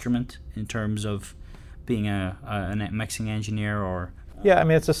an instrument in terms of being a mixing engineer? Or yeah, I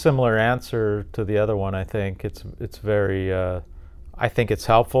mean, it's a similar answer to the other one. I think it's very I think it's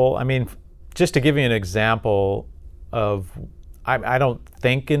helpful. I mean, just to give you an example of, I don't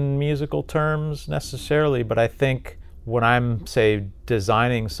think in musical terms necessarily, but I think when I'm, say,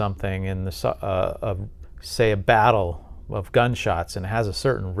 designing something in say a battle of gunshots, and it has a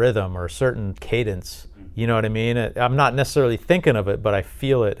certain rhythm or a certain cadence, you know what I mean? I'm not necessarily thinking of it, but I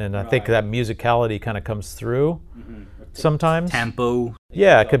feel it, and I think that musicality kind of comes through sometimes. Tempo.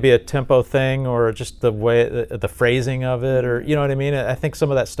 Yeah, it could be a tempo thing, or just the way, the phrasing of it, or you know what I mean? I think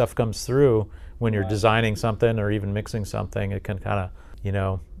some of that stuff comes through when you're designing something or even mixing something. It can kind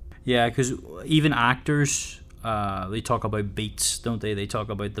of, Yeah, because even actors, they talk about beats, don't they? They talk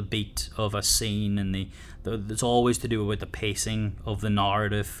about the beat of a scene, and it's always to do with the pacing of the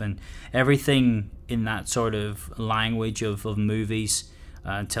narrative, and everything in that sort of language of movies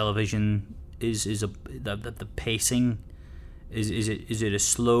and television is the pacing. Is it a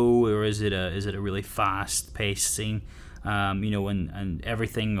slow, or is it a really fast paced scene? And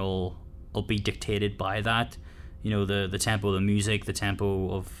everything will be dictated by that. The tempo of the music, the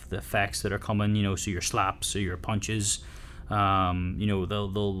tempo of the effects that are coming, so your slaps or your punches,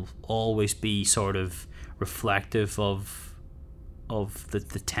 they'll always be sort of reflective of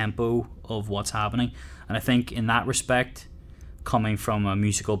the tempo of what's happening. And I think in that respect, coming from a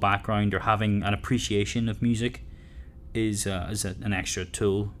musical background or having an appreciation of music is an extra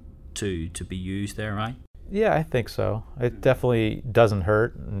tool to be used there, right? Yeah, I think so. It definitely doesn't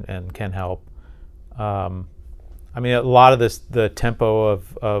hurt and can help. I mean, a lot of the tempo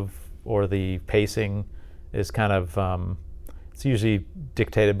of or the pacing is kind of it's usually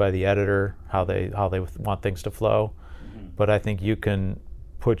dictated by the editor, how they want things to flow. But I think you can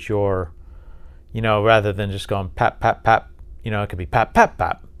put your rather than just going pap, pap, pap, it could be pap, pap,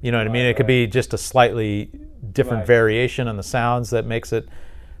 pap. You know what I mean? It could be just a slightly different variation on the sounds that makes it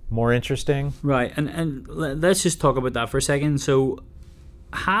more interesting. Right, and let's just talk about that for a second. So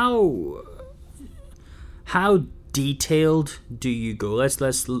how detailed do you go? Let's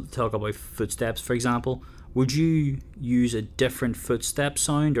talk about footsteps, for example. Would you use a different footstep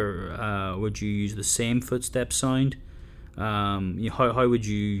sound, or would you use the same footstep sound? How would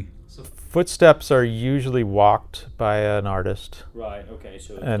you? Footsteps are usually walked by an artist. Right. Okay.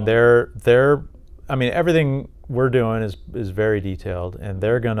 So. And they're. I mean, everything we're doing is very detailed, and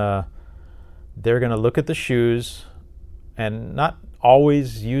they're gonna look at the shoes, and not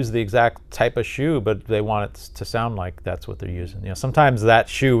always use the exact type of shoe, but they want it to sound like that's what they're using. Sometimes that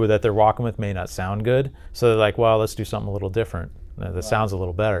shoe that they're walking with may not sound good, so they're like, well, let's do something a little different that sounds a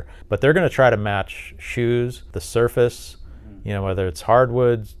little better. But they're going to try to match shoes, the surface, whether it's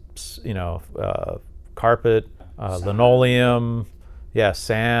hardwood, carpet, linoleum,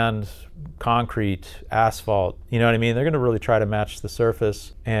 sand, concrete, asphalt, you know what I mean? They're going to really try to match the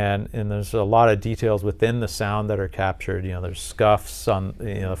surface, and there's a lot of details within the sound that are captured. There's scuffs on,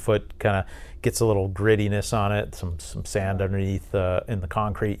 the foot kind of gets a little grittiness on it, some sand underneath in the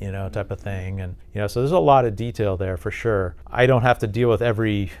concrete, type of thing. And, so there's a lot of detail there for sure. I don't have to deal with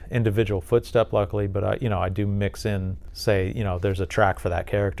every individual footstep, luckily, but I do mix in, say, there's a track for that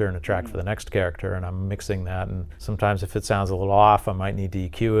character and a track for the next character, and I'm mixing that. And sometimes if it sounds a little off, I might need to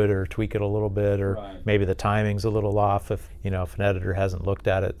EQ it or tweak it a little bit, or maybe the timing's a little off if an editor hasn't looked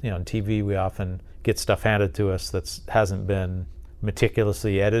at it. On TV, we often get stuff handed to us that hasn't been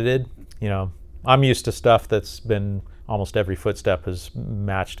meticulously edited. I'm used to stuff that's been almost every footstep is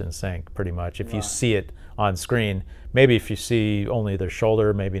matched in sync pretty much. If you see it on screen, maybe if you see only their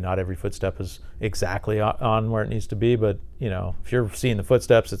shoulder, maybe not every footstep is exactly on where it needs to be, but if you're seeing the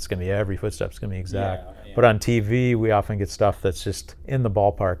footsteps, it's going to be every footstep's going to be exact. Yeah. But on TV, we often get stuff that's just in the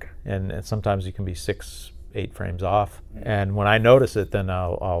ballpark, and sometimes you can be 6-8 frames off. And when I notice it, then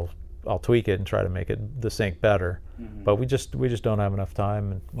I'll tweak it and try to make it the sync better. But we just don't have enough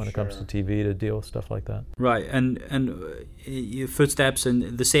time when it comes to TV to deal with stuff like that. Right, and footsteps,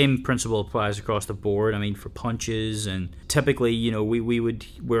 and the same principle applies across the board. I mean, for punches, and typically,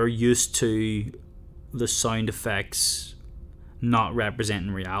 we're used to the sound effects not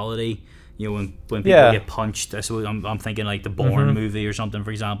representing reality. When people get punched, so I'm thinking like the Bourne movie or something,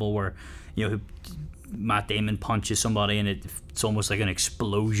 for example, where Matt Damon punches somebody and it's almost like an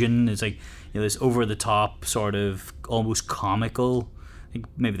explosion. It's like this over the top sort of almost comical,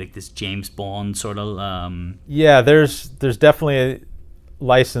 maybe like this James Bond sort of. There's definitely a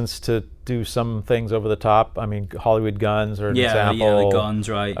license to do some things over the top. I mean, Hollywood Guns are an example. Yeah, the guns,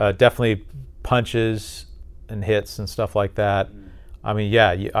 right? Definitely punches and hits and stuff like that. I mean,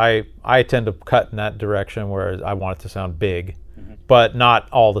 I tend to cut in that direction where I want it to sound big. But not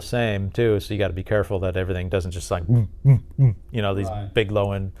all the same too, so you got to be careful that everything doesn't just like these big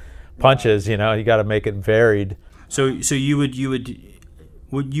low end punches. You got to make it varied. So you would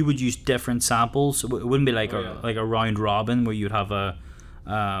use different samples. It wouldn't be like a round robin where you'd have a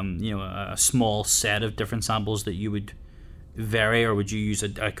small set of different samples that you would vary, or would you use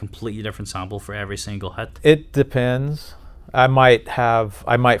a completely different sample for every single hit? It depends. I might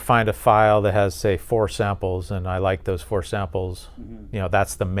find a file that has, say, 4 samples, and I like those 4 samples.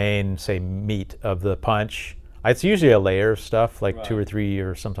 That's the main, say, meat of the punch. It's usually a layer of stuff, like 2 or 3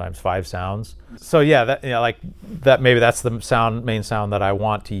 or sometimes 5 sounds. So that maybe that's the main sound that I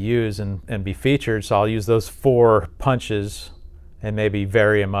want to use and be featured. So I'll use those 4 punches and maybe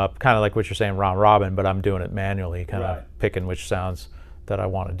vary them up, kind of like what you're saying, round robin, but I'm doing it manually, kind of picking which sounds that I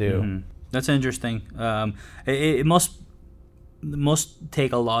want to do. That's interesting. It must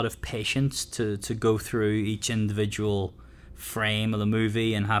take a lot of patience to go through each individual frame of the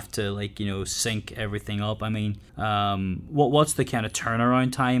movie and have to sync everything up. I mean, what's the kind of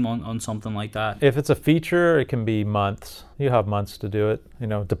turnaround time on something like that? If it's a feature, it can be months. You have months to do it,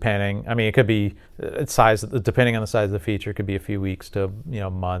 depending. I mean, it could be depending on the size of the feature, it could be a few weeks to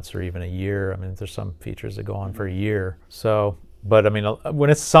months or even a year. I mean, there's some features that go on for a year. So, but I mean,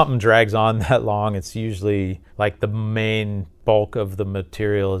 when it's something drags on that long, it's usually like the main bulk of the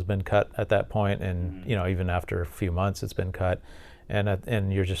material has been cut at that point, and even after a few months, it's been cut,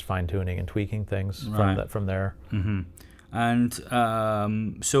 and you're just fine tuning and tweaking things from there. And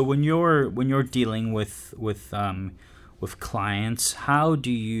so when you're dealing with clients, how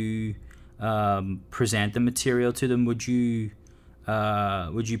do you present the material to them? Would you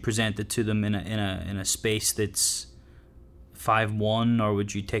present it to them in a space that's 5:1, or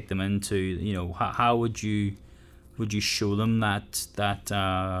would you take them into how would you show them that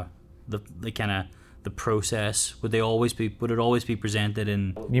the kind of the process? Would it always be presented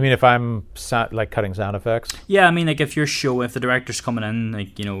in? You mean if I'm like cutting sound effects? Yeah, I mean, like if the director's coming in,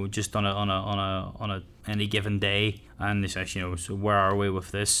 like, you know, just on a any given day, and they say, you know, so where are we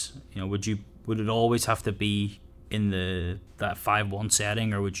with this? You know, would it always have to be in that 5:1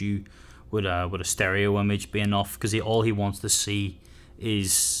 setting, or would a stereo image be enough? Because all he wants to see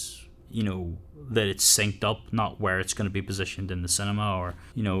is, you know, that it's synced up, not where it's going to be positioned in the cinema. Or,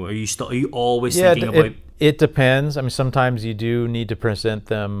 you know, are you always thinking about? It depends. I mean, sometimes you do need to present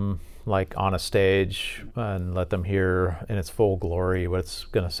them like on a stage and let them hear in its full glory what it's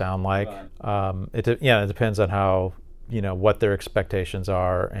going to sound like. Right. It depends on how, you know, what their expectations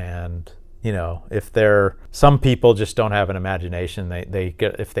are, and, you know, some people just don't have an imagination. They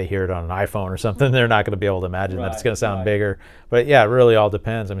get, if they hear it on an iPhone or something, they're not going to be able to imagine that it's going to sound bigger. But yeah, it really all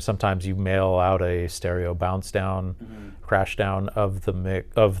depends. I mean, sometimes you mail out a stereo bounce down, crash down of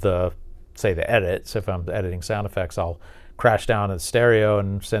the say the edit. So if I'm editing sound effects, I'll crash down a stereo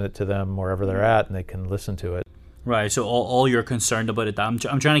and send it to them wherever they're at, and they can listen to it. Right. So all you're concerned about it. I'm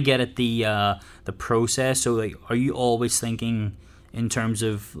trying to get at the process. So, like, are you always thinking in terms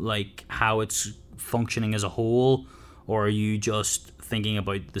of like how it's functioning as a whole, or are you just thinking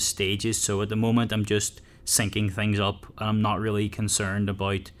about the stages? So at the moment, I'm just syncing things up, and I'm not really concerned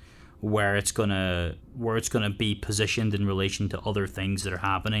about where it's gonna be positioned in relation to other things that are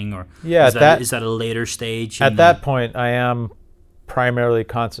happening, or is that a later stage? At that point, I am primarily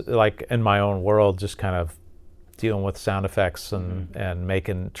like in my own world, just kind of dealing with sound effects and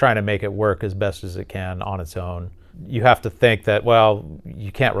trying to make it work as best as it can on its own. You have to think that, well,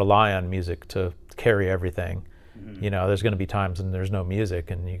 you can't rely on music to carry everything. You know, there's going to be times when there's no music,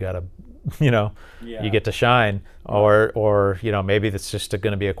 and you got to, you know, you get to shine, or you know, maybe it's just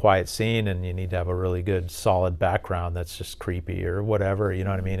going to be a quiet scene, and you need to have a really good solid background that's just creepy or whatever. You know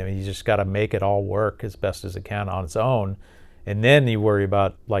what I mean? I mean, you just got to make it all work as best as it can on its own, and then you worry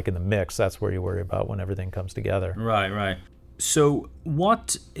about, like in the mix, that's where you worry about when everything comes together. Right. So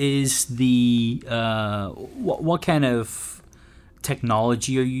what is the what kind of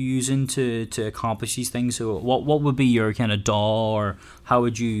technology are you using to accomplish these things? So what would be your kind of DAW, or how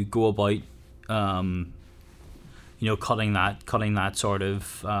would you go about you know, cutting that sort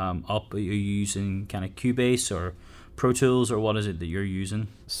of up? Are you using kind of Cubase or Pro Tools, or what is it that you're using?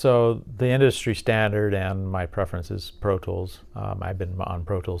 So the industry standard, and my preference is Pro Tools. I've been on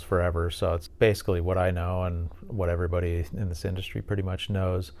Pro Tools forever, so it's basically what I know and what everybody in this industry pretty much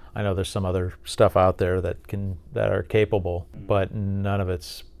knows. I know there's some other stuff out there that are capable, but none of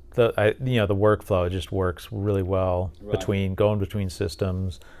it's the workflow just works really well going between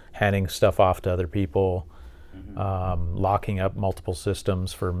systems, handing stuff off to other people, locking up multiple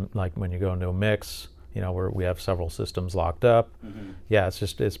systems for, like, when you go into a mix. You know, we have several systems locked up. Yeah,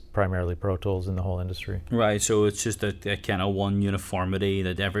 it's primarily Pro Tools in the whole industry. Right, so it's just a kind of one uniformity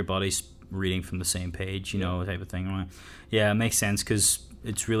that everybody's reading from the same page, you know, type of thing. Right? Yeah, it makes sense, because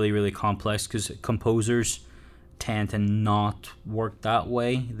it's really, really complex, because composers tend to not work that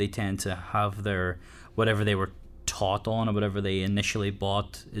way. They tend to have whatever they were taught on, or whatever they initially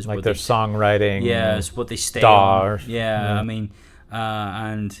bought is like their songwriting. Yeah, is what they stay on. Yeah, I mean...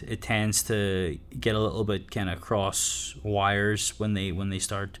 and it tends to get a little bit kind of cross wires when they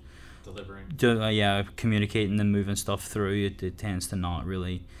start delivering, communicating and moving stuff through. It tends to not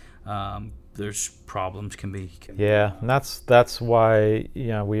really. There's problems can be. And that's why, you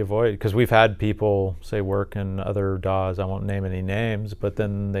know, we avoid, because we've had people say work in other DAWs. I won't name any names, but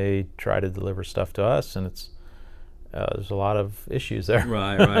then they try to deliver stuff to us, and it's. There's a lot of issues there.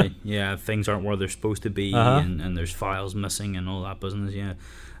 Right. Yeah, things aren't where they're supposed to be, and there's files missing and all that business. Yeah.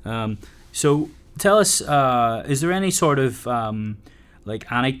 So tell us, is there any sort of like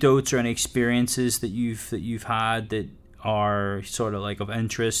anecdotes or any experiences that you've had that are sort of like of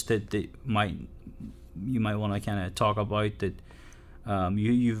interest that you might want to kind of talk about, that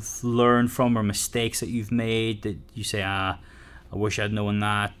you've learned from, or mistakes that you've made that you say, I wish I'd known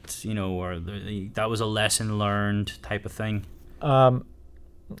that, you know, or that was a lesson learned type of thing?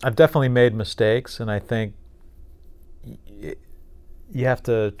 I've definitely made mistakes, and I think you have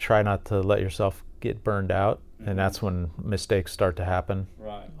to try not to let yourself get burned out, and that's when mistakes start to happen.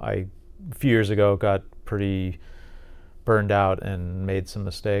 Right. A few years ago got pretty burned out and made some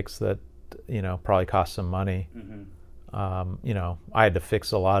mistakes that, you know, probably cost some money. You know, I had to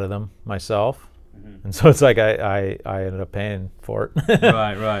fix a lot of them myself. And so it's like I ended up paying for it.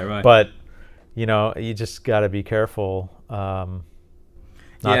 Right. But, you know, you just got to be careful.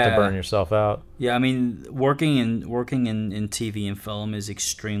 not to burn yourself out. Yeah, I mean, working in TV and film is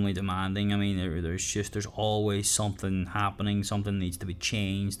extremely demanding. I mean, there's always something happening, something needs to be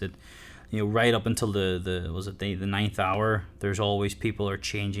changed. That, right up until the ninth hour, there's always people are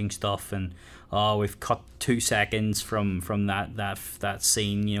changing stuff, and we've cut 2 seconds from that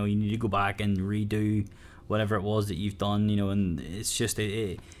scene. You need to go back and redo whatever it was that you've done. And it's just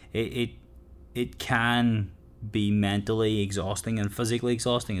it can be mentally exhausting and physically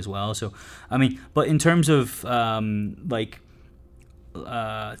exhausting as well. So, I mean, but in terms of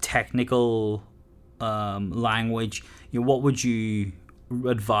technical language, what would you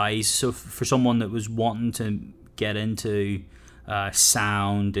advise? So, for someone that was wanting to get into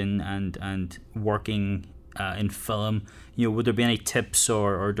sound and working in film, would there be any tips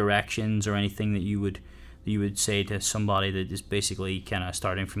or directions or anything that you would say to somebody that is basically kind of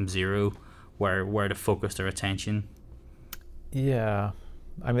starting from zero? Where to focus their attention? Yeah,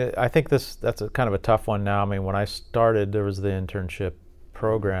 I mean, I think that's a kind of a tough one now. I mean, when I started, there was the internship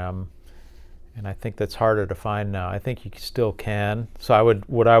program, and I think that's harder to find now. I think you still can. So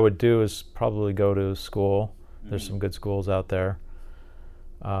what I would do is probably go to school. There's some good schools out there,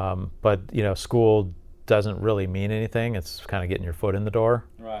 but school doesn't really mean anything. It's kind of getting your foot in the door,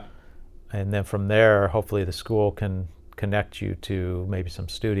 right? And then from there, hopefully, the school can connect you to maybe some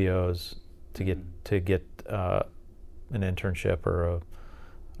studios to get an internship or a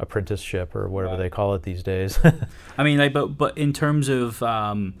apprenticeship or whatever they call it these days. I mean, but in terms of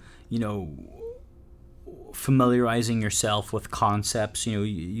familiarizing yourself with concepts,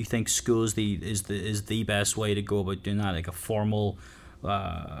 you think school is the best way to go about doing that, like a formal,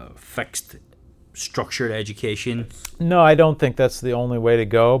 fixed, structured education? No, I don't think that's the only way to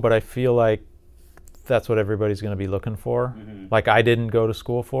go, but I feel like that's what everybody's going to be looking for. Mm-hmm. Like, I didn't go to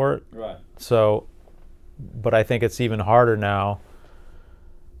school for it. Right. So, but I think it's even harder now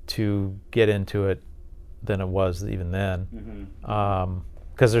to get into it than it was even then. Mm-hmm.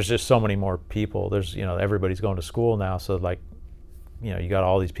 Because there's just so many more people. There's, everybody's going to school now. So, like, you got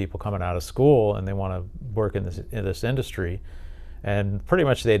all these people coming out of school and they want to work in this industry. And pretty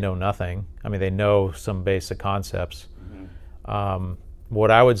much they know nothing. I mean, they know some basic concepts. Mm-hmm. What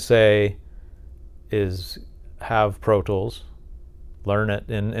I would say is have Pro Tools, learn it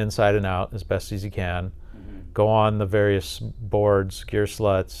inside and out as best as you can. Mm-hmm. Go on the various boards,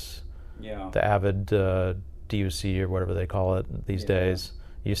 Gearsluts, the Avid DUC or whatever they call it these days.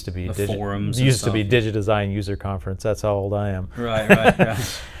 Used to be forums. Used to be Digidesign User Conference. That's how old I am. Right.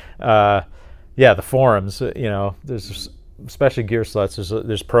 The forums. There's especially Gearsluts.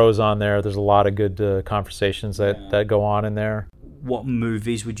 There's pros on there. There's a lot of good conversations that go on in there. What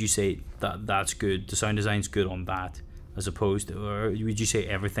movies would you say that's good? The sound design's good on that, as opposed to, or would you say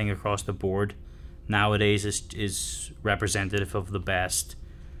everything across the board nowadays is representative of the best?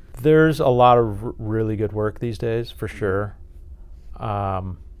 There's a lot of really good work these days, for sure.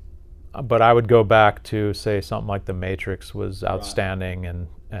 But I would go back to, say, something like The Matrix was outstanding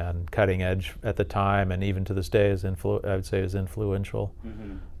and cutting edge at the time, and even to this day I would say is influential.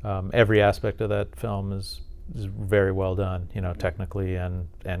 Mm-hmm. Every aspect of that film is very well done, technically and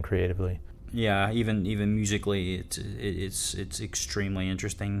creatively. Yeah, even musically, it's extremely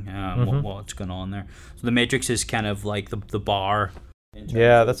interesting what's going on there. So The Matrix is kind of like the bar.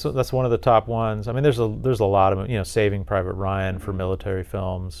 Yeah, that's one of the top ones. I mean, there's a lot of them. Saving Private Ryan for military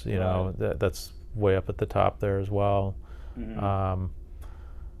films. That's way up at the top there as well. Mm-hmm.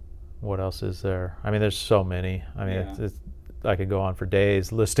 What else is there? I mean, there's so many. I mean, I could go on for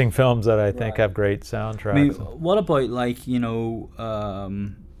days listing films that I think have great soundtracks. I mean, what about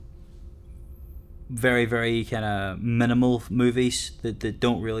very, very kind of minimal movies that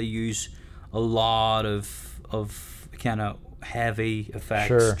don't really use a lot of kind of heavy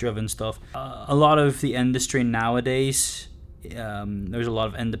effects driven stuff? A lot of the industry nowadays, there's a lot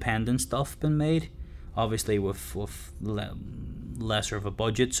of independent stuff been made, obviously with lesser of a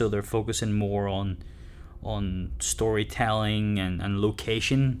budget, so they're focusing more on storytelling and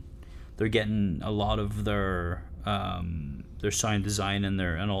location. They're getting a lot of their sound design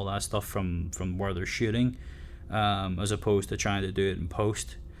and all that stuff from where they're shooting, as opposed to trying to do it in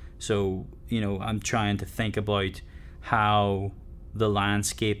post. So I'm trying to think about how the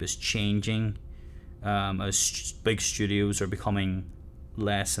landscape is changing as big studios are becoming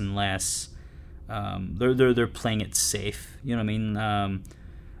less and less. They're playing it safe. You know what I mean?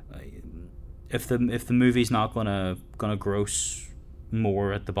 If the movie's not gonna gross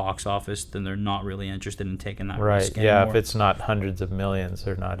more at the box office, then they're not really interested in taking that risk anymore. Yeah, if it's not hundreds of millions,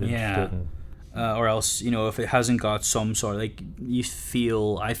 they're not interested in. Or else, if it hasn't got some sort of, like,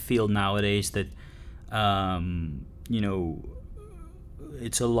 I feel nowadays that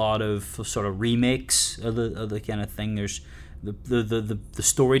it's a lot of sort of remakes of the kind of thing. There's the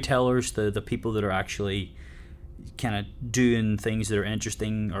storytellers, the people that are actually kind of doing things that are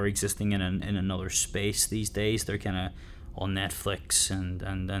interesting or existing in another space these days. They're kind of on Netflix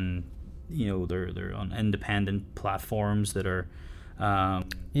and you know, they're on independent platforms that are.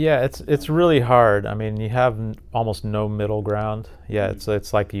 Yeah, it's really hard. I mean, you have almost no middle ground. Yeah,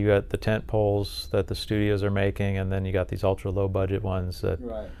 it's like you got the tent poles that the studios are making, and then you got these ultra low budget ones that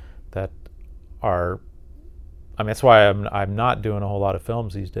are. I mean, that's why I'm not doing a whole lot of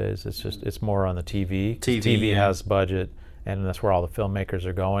films these days. It's just it's more on the TV. TV has budget, and that's where all the filmmakers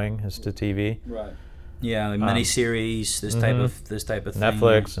are going, is to TV. Right. Yeah, like miniseries, this type of thing.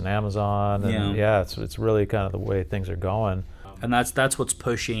 Netflix and Amazon, and it's really kind of the way things are going. And that's what's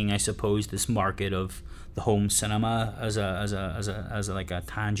pushing, I suppose, this market of the home cinema as a like a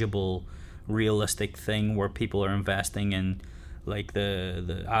tangible, realistic thing where people are investing in like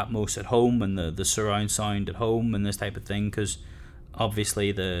the Atmos at home and the surround sound at home and this type of thing, because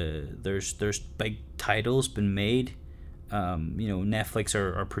obviously there's big titles been made. You know, Netflix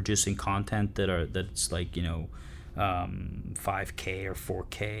are producing content that's like, you know, 5K or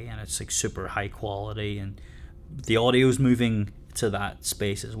 4K, and it's like super high quality, and the audio's moving to that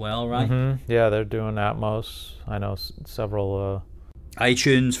space as well, right? Mm-hmm. Yeah, they're doing Atmos. I know several.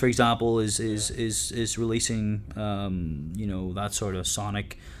 iTunes, for example, is releasing you know, that sort of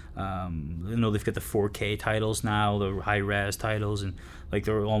sonic. You know, they've got the 4K titles now, the high res titles, and like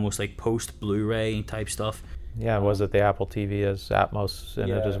they're almost like post Blu-ray type stuff. Yeah, was it the Apple TV has Atmos in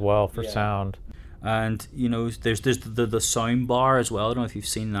it as well for sound? And you know, there's the sound bar as well. I don't know if you've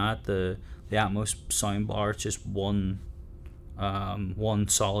seen that, the Atmos sound bar. It's just one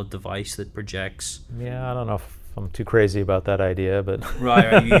solid device that projects. Yeah, I don't know if I'm too crazy about that idea, but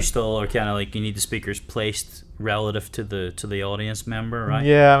right, you still are kind of like, you need the speakers placed relative to the audience member, right?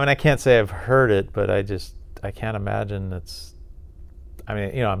 Yeah, I mean, I can't say I've heard it, but I can't imagine it's. I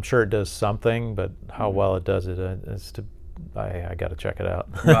mean, you know, I'm sure it does something, but how well it does it is I got to check it out.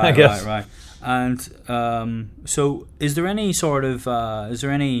 Right, I guess. Right. And so, is there any sort of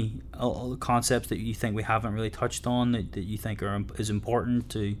concepts that you think we haven't really touched on that you think is important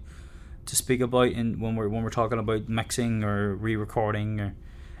to speak about when we're talking about mixing or re-recording? Or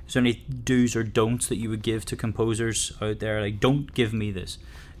is there any do's or don'ts that you would give to composers out there? Like, don't give me this,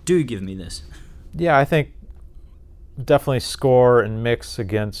 do give me this. Yeah, I think definitely score and mix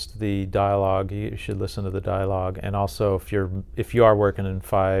against the dialogue. You should listen to the dialogue, and also if you are working in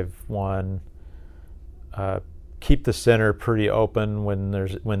 5/1, keep the center pretty open when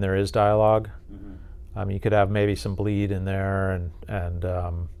there is dialogue. Mm-hmm. You could have maybe some bleed in there, and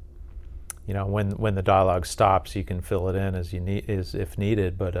you know, when the dialogue stops, you can fill it in as if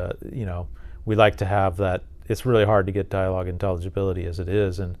needed. But you know, we like to have that. It's really hard to get dialogue intelligibility as it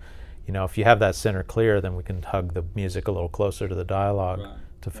is, and you know, if you have that center clear, then we can hug the music a little closer to the dialogue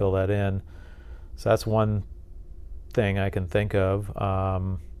to fill that in. So that's one thing I can think of.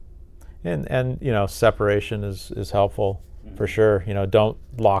 And you know, separation is helpful for sure. You know, don't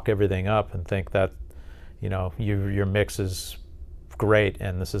lock everything up and think that, you know, your mix is great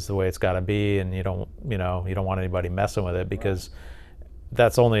and this is the way it's got to be, and you don't want anybody messing with it, because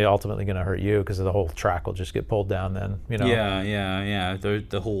that's only ultimately going to hurt you, because the whole track will just get pulled down then, you know. Yeah.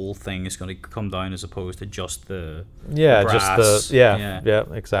 The whole thing is going to come down as opposed to just the brass. Yeah,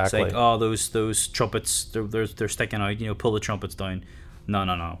 exactly. It's like, those trumpets, they're sticking out, you know, pull the trumpets down.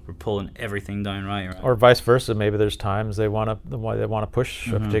 No, we're pulling everything down, right? Or vice versa. Maybe there's times they want to push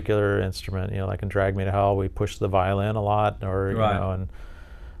a particular instrument. You know, like in Drag Me to Hell, we push the violin a lot, or you know,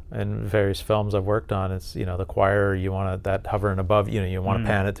 and various films I've worked on, it's, you know, the choir, you want that hovering above, you know, you want to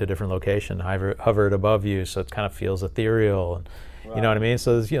pan it to a different location, hover it above you, so it kind of feels ethereal, and you know what I mean.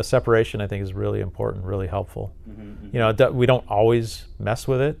 So you know, separation I think is really important, really helpful. You know, we don't always mess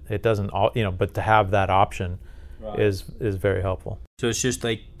with it. It doesn't all, you know, but to have that option is very helpful. So it's just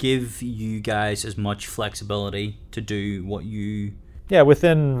like give you guys as much flexibility to do what you. Yeah,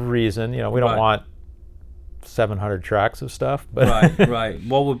 within reason. You know, we don't want 700 tracks of stuff, but right.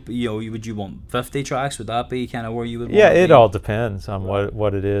 What would would you want 50 tracks? Would that be kind of where you would? Yeah, it all depends on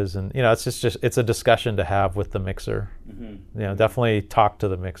what it is, and you know, it's just it's a discussion to have with the mixer. You know, definitely talk to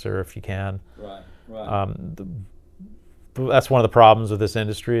the mixer if you can. That's one of the problems with this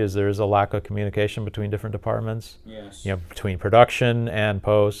industry, is there is a lack of communication between different departments. Yes. You know, between production and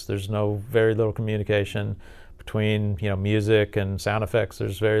post, there's very little communication. Between, you know, music and sound effects,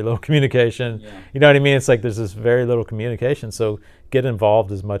 there's very little communication. You know what I mean? It's like there's this very little communication. So get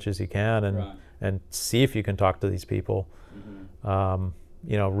involved as much as you can, and see if you can talk to these people. You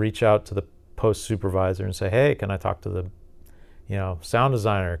know, reach out to the post supervisor and say, hey, can I talk to the sound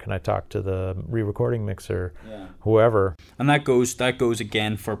designer? Can I talk to the re-recording mixer? Whoever. And that goes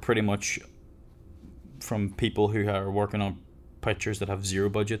again for pretty much from people who are working on pictures that have zero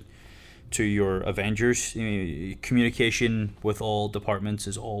budget to your Avengers. Communication with all departments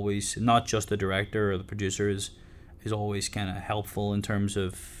is always, not just the director or the producer, is always kind of helpful in terms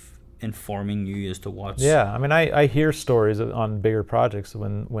of informing you as to what's... Yeah, I mean, I hear stories on bigger projects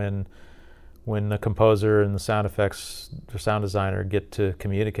when the composer and the sound effects, the sound designer get to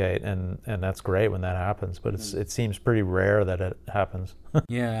communicate, and that's great when that happens, but it seems pretty rare that it happens.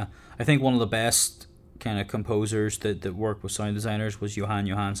 Yeah, I think one of the best kind of composers that worked with sound designers was Johan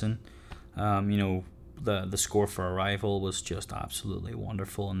Johansson. The score for Arrival was just absolutely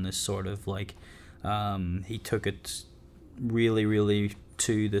wonderful, and this sort of like he took it really, really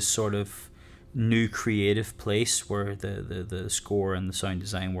to this sort of new creative place where the score and the sound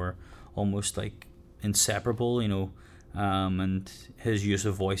design were almost like inseparable, and his use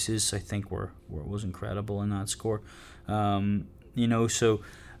of voices, I think, was incredible in that score.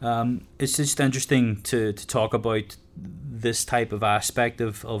 It's just interesting to talk about this type of aspect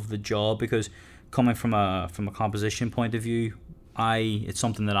of the job, because coming from a composition point of view, it's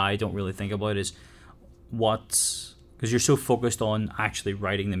something that I don't really think about, is because you're so focused on actually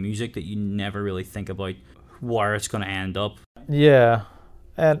writing the music that you never really think about where it's going to end up. Yeah,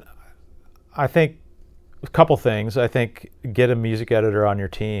 and I think a couple things. I think get a music editor on your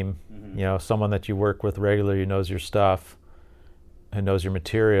team, someone that you work with regularly who knows your stuff, who knows your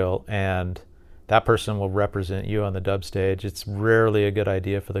material, and that person will represent you on the dub stage. It's rarely a good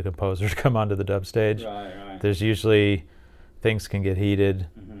idea for the composer to come onto the dub stage. Right. There's usually, things can get heated.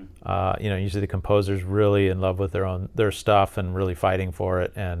 Usually the composer's really in love with their stuff and really fighting for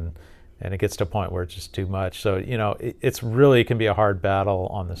it, and it gets to a point where it's just too much. So it's really can be a hard battle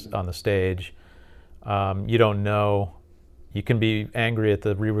on the stage. You don't know. You can be angry at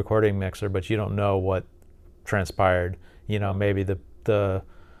the re-recording mixer, but you don't know what transpired. Maybe the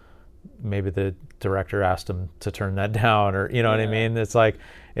director asked him to turn that down, or what I mean. It's like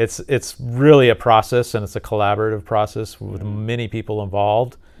it's really a process, and it's a collaborative process with many people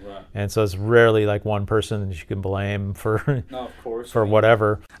involved. Right. And so it's rarely like one person that you can blame for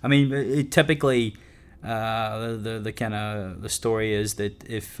whatever. I mean, typically the kind of the story is that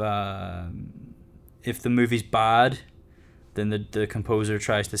if the movie's bad, then the composer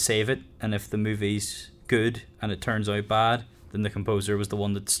tries to save it, and if the movie's good and it turns out bad, then the composer was the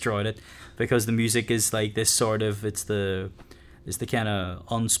one that destroyed it, because the music is like this sort of it's the kind of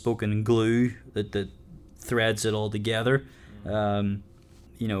unspoken glue that threads it all together. There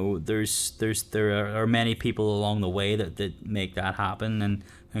are many people along the way that make that happen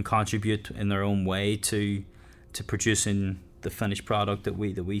and contribute in their own way to producing the finished product that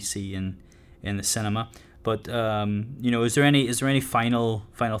we see in the cinema. But is there any final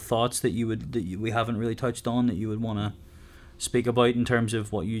thoughts that we haven't really touched on that you would want to speak about in terms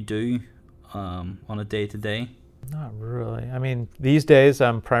of what you do on a day-to-day? Not really. I mean, these days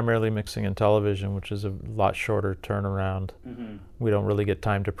I'm primarily mixing in television, which is a lot shorter turnaround. Mm-hmm. We don't really get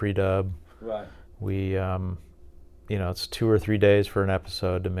time to pre-dub. Right. We, it's 2 or 3 days for an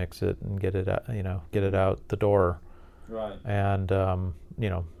episode to mix it and get it out the door. Right. And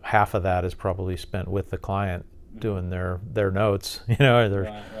half of that is probably spent with the client doing their notes.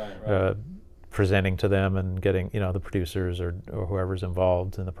 Right. Presenting to them and getting the producers or whoever's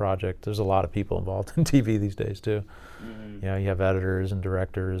involved in the project. There's a lot of people involved in TV these days too. Mm-hmm. You have editors and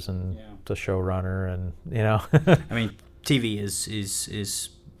directors and the showrunner and I mean, TV is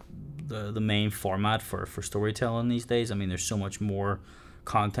the main format for storytelling these days. I mean, there's so much more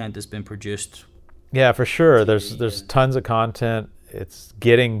content that's been produced. Yeah, for sure. There's tons of content. It's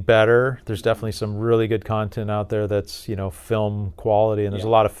getting better. There's definitely some really good content out there that's film quality, and there's a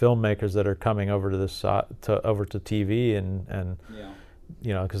lot of filmmakers that are coming over to this over to TV and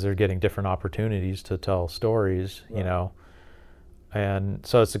because they're getting different opportunities to tell stories, right. And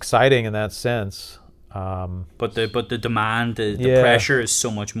so it's exciting in that sense. But the demand, the pressure is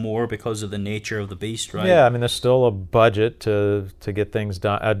so much more because of the nature of the beast, right? Yeah, I mean, there's still a budget to get things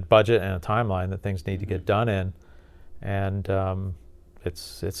done, a budget and a timeline that things need to get done in, and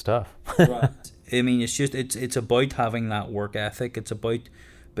it's tough. Right. I mean, it's about having that work ethic. It's about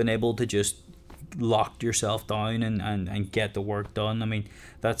being able to just lock yourself down and get the work done. I mean,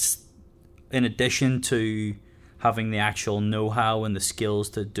 that's in addition to having the actual know-how and the skills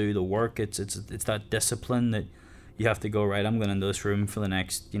to do the work. It's that discipline that you have to go, right, I'm going into this room for the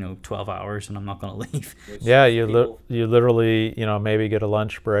next 12 hours and I'm not going to leave. Yeah, you literally maybe get a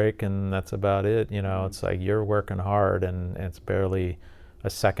lunch break and that's about it. It's like you're working hard and it's barely a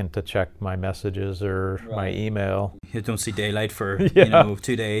second to check my messages or my email. You don't see daylight for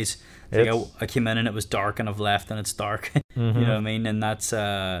 2 days. I came in and it was dark, and I've left and it's dark. You know what I mean? And that's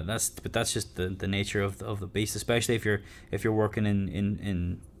just the nature of the beast, especially if you're working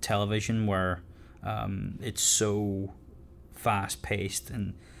in television where it's so fast paced,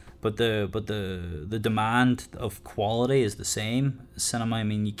 but the demand of quality is the same. Cinema, I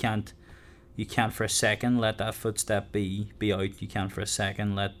mean, you can't for a second let that footstep be out. You can't for a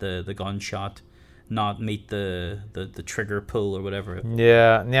second let the gunshot not meet the trigger pull or whatever.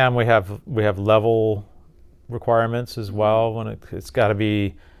 Yeah, and we have level requirements as well. When it's got to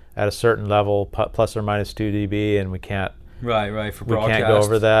be at a certain level, plus or minus 2 dB, and we can't. Right. For broadcast, we can't go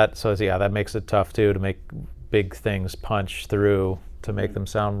over that. So that makes it tough too to make big things punch through, to make them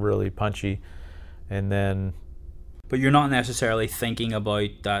sound really punchy, and then. But you're not necessarily thinking about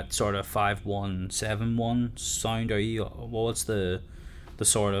that sort of 5.1/7.1 sound, are you? What's the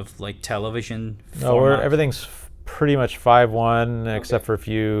sort of like television format? No, everything's pretty much 5.1, except for a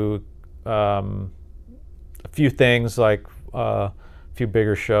few things like a few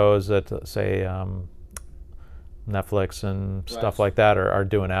bigger shows that say Netflix and stuff like that are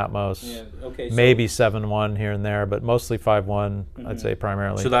doing Atmos. Yeah, okay. So maybe 7.1 here and there, but mostly 5.1. I'd say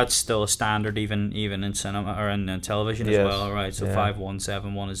primarily. So that's still a standard even in cinema or in television as well, right? So 5.1,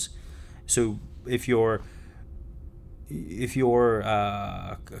 7.1 is. So if you're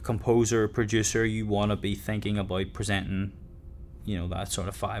a composer, producer, you want to be thinking about presenting, that sort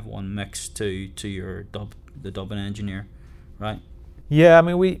of 5.1 mix to your the dubbing engineer, right? Yeah, I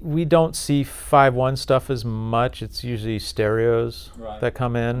mean, we don't see 5.1 stuff as much. It's usually stereos that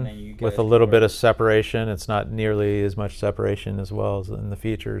come in with a little bit of separation. It's not nearly as much separation as well as in the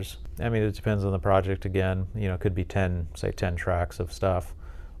features. I mean, it depends on the project again. It could be 10 tracks of stuff,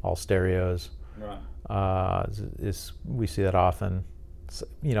 all stereos. Right. We see that often.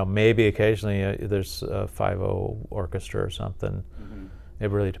 Maybe occasionally there's a 5.0 orchestra or something. Mm-hmm. It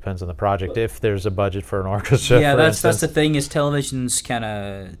really depends on the project. If there's a budget for an orchestra, yeah, that's the thing. Is television's kind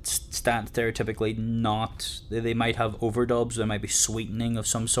of stereotypically not. They might have overdubs. There might be sweetening of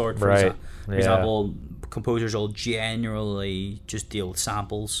some sort. For example, composers will generally just deal with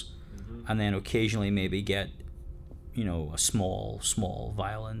samples, and then occasionally maybe get, a small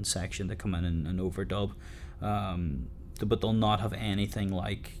violin section to come in and overdub. But they'll not have anything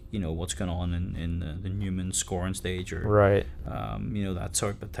like what's going on in the Newman scoring stage or that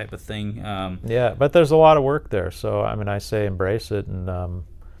sort of type of thing. Yeah, but there's a lot of work there, so I mean, I say embrace it, and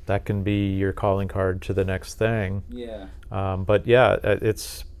that can be your calling card to the next thing. Yeah. But yeah,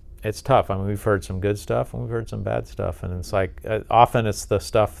 it's tough. I mean, we've heard some good stuff and we've heard some bad stuff, and it's like often it's the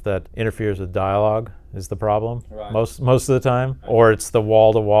stuff that interferes with dialogue is the problem most of the time, or it's the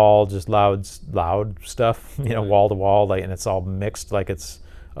wall to wall, just loud stuff, wall to wall, like, and it's all mixed like it's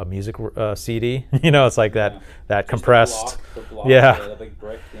a music CD. It's like that just compressed. The block, the big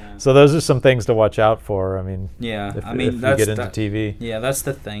brick, So those are some things to watch out for. I mean, if you get into TV. Yeah, that's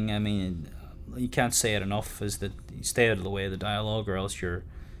the thing. I mean, you can't say it enough. Is that you stay out of the way of the dialogue, or else you're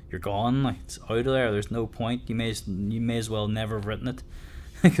gone. Like, it's out of there. There's no point. You may as well never have written it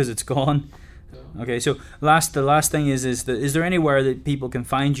because it's gone. Okay, so the last thing is there anywhere that people can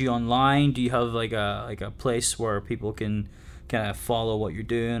find you online? Do you have like a place where people can kind of follow what you're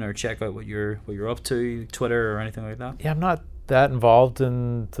doing or check out what you're up to, Twitter or anything like that? Yeah, I'm not that involved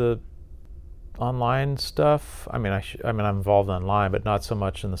in the online stuff. I mean, I'm involved online, but not so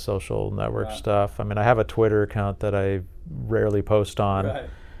much in the social network stuff. I mean, I have a Twitter account that I rarely post on. Right.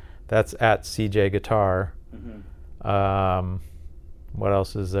 That's at CJ Guitar. Mm-hmm. What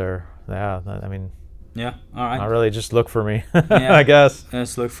else is there? Yeah, I mean, yeah, all right. Not really, just look for me, I guess.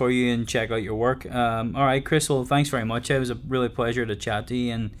 Let's look for you and check out your work. All right, Chris, well, thanks very much. It was a really pleasure to chat to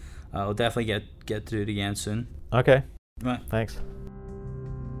you, and I'll definitely get to do it again soon. Okay. Right. Thanks.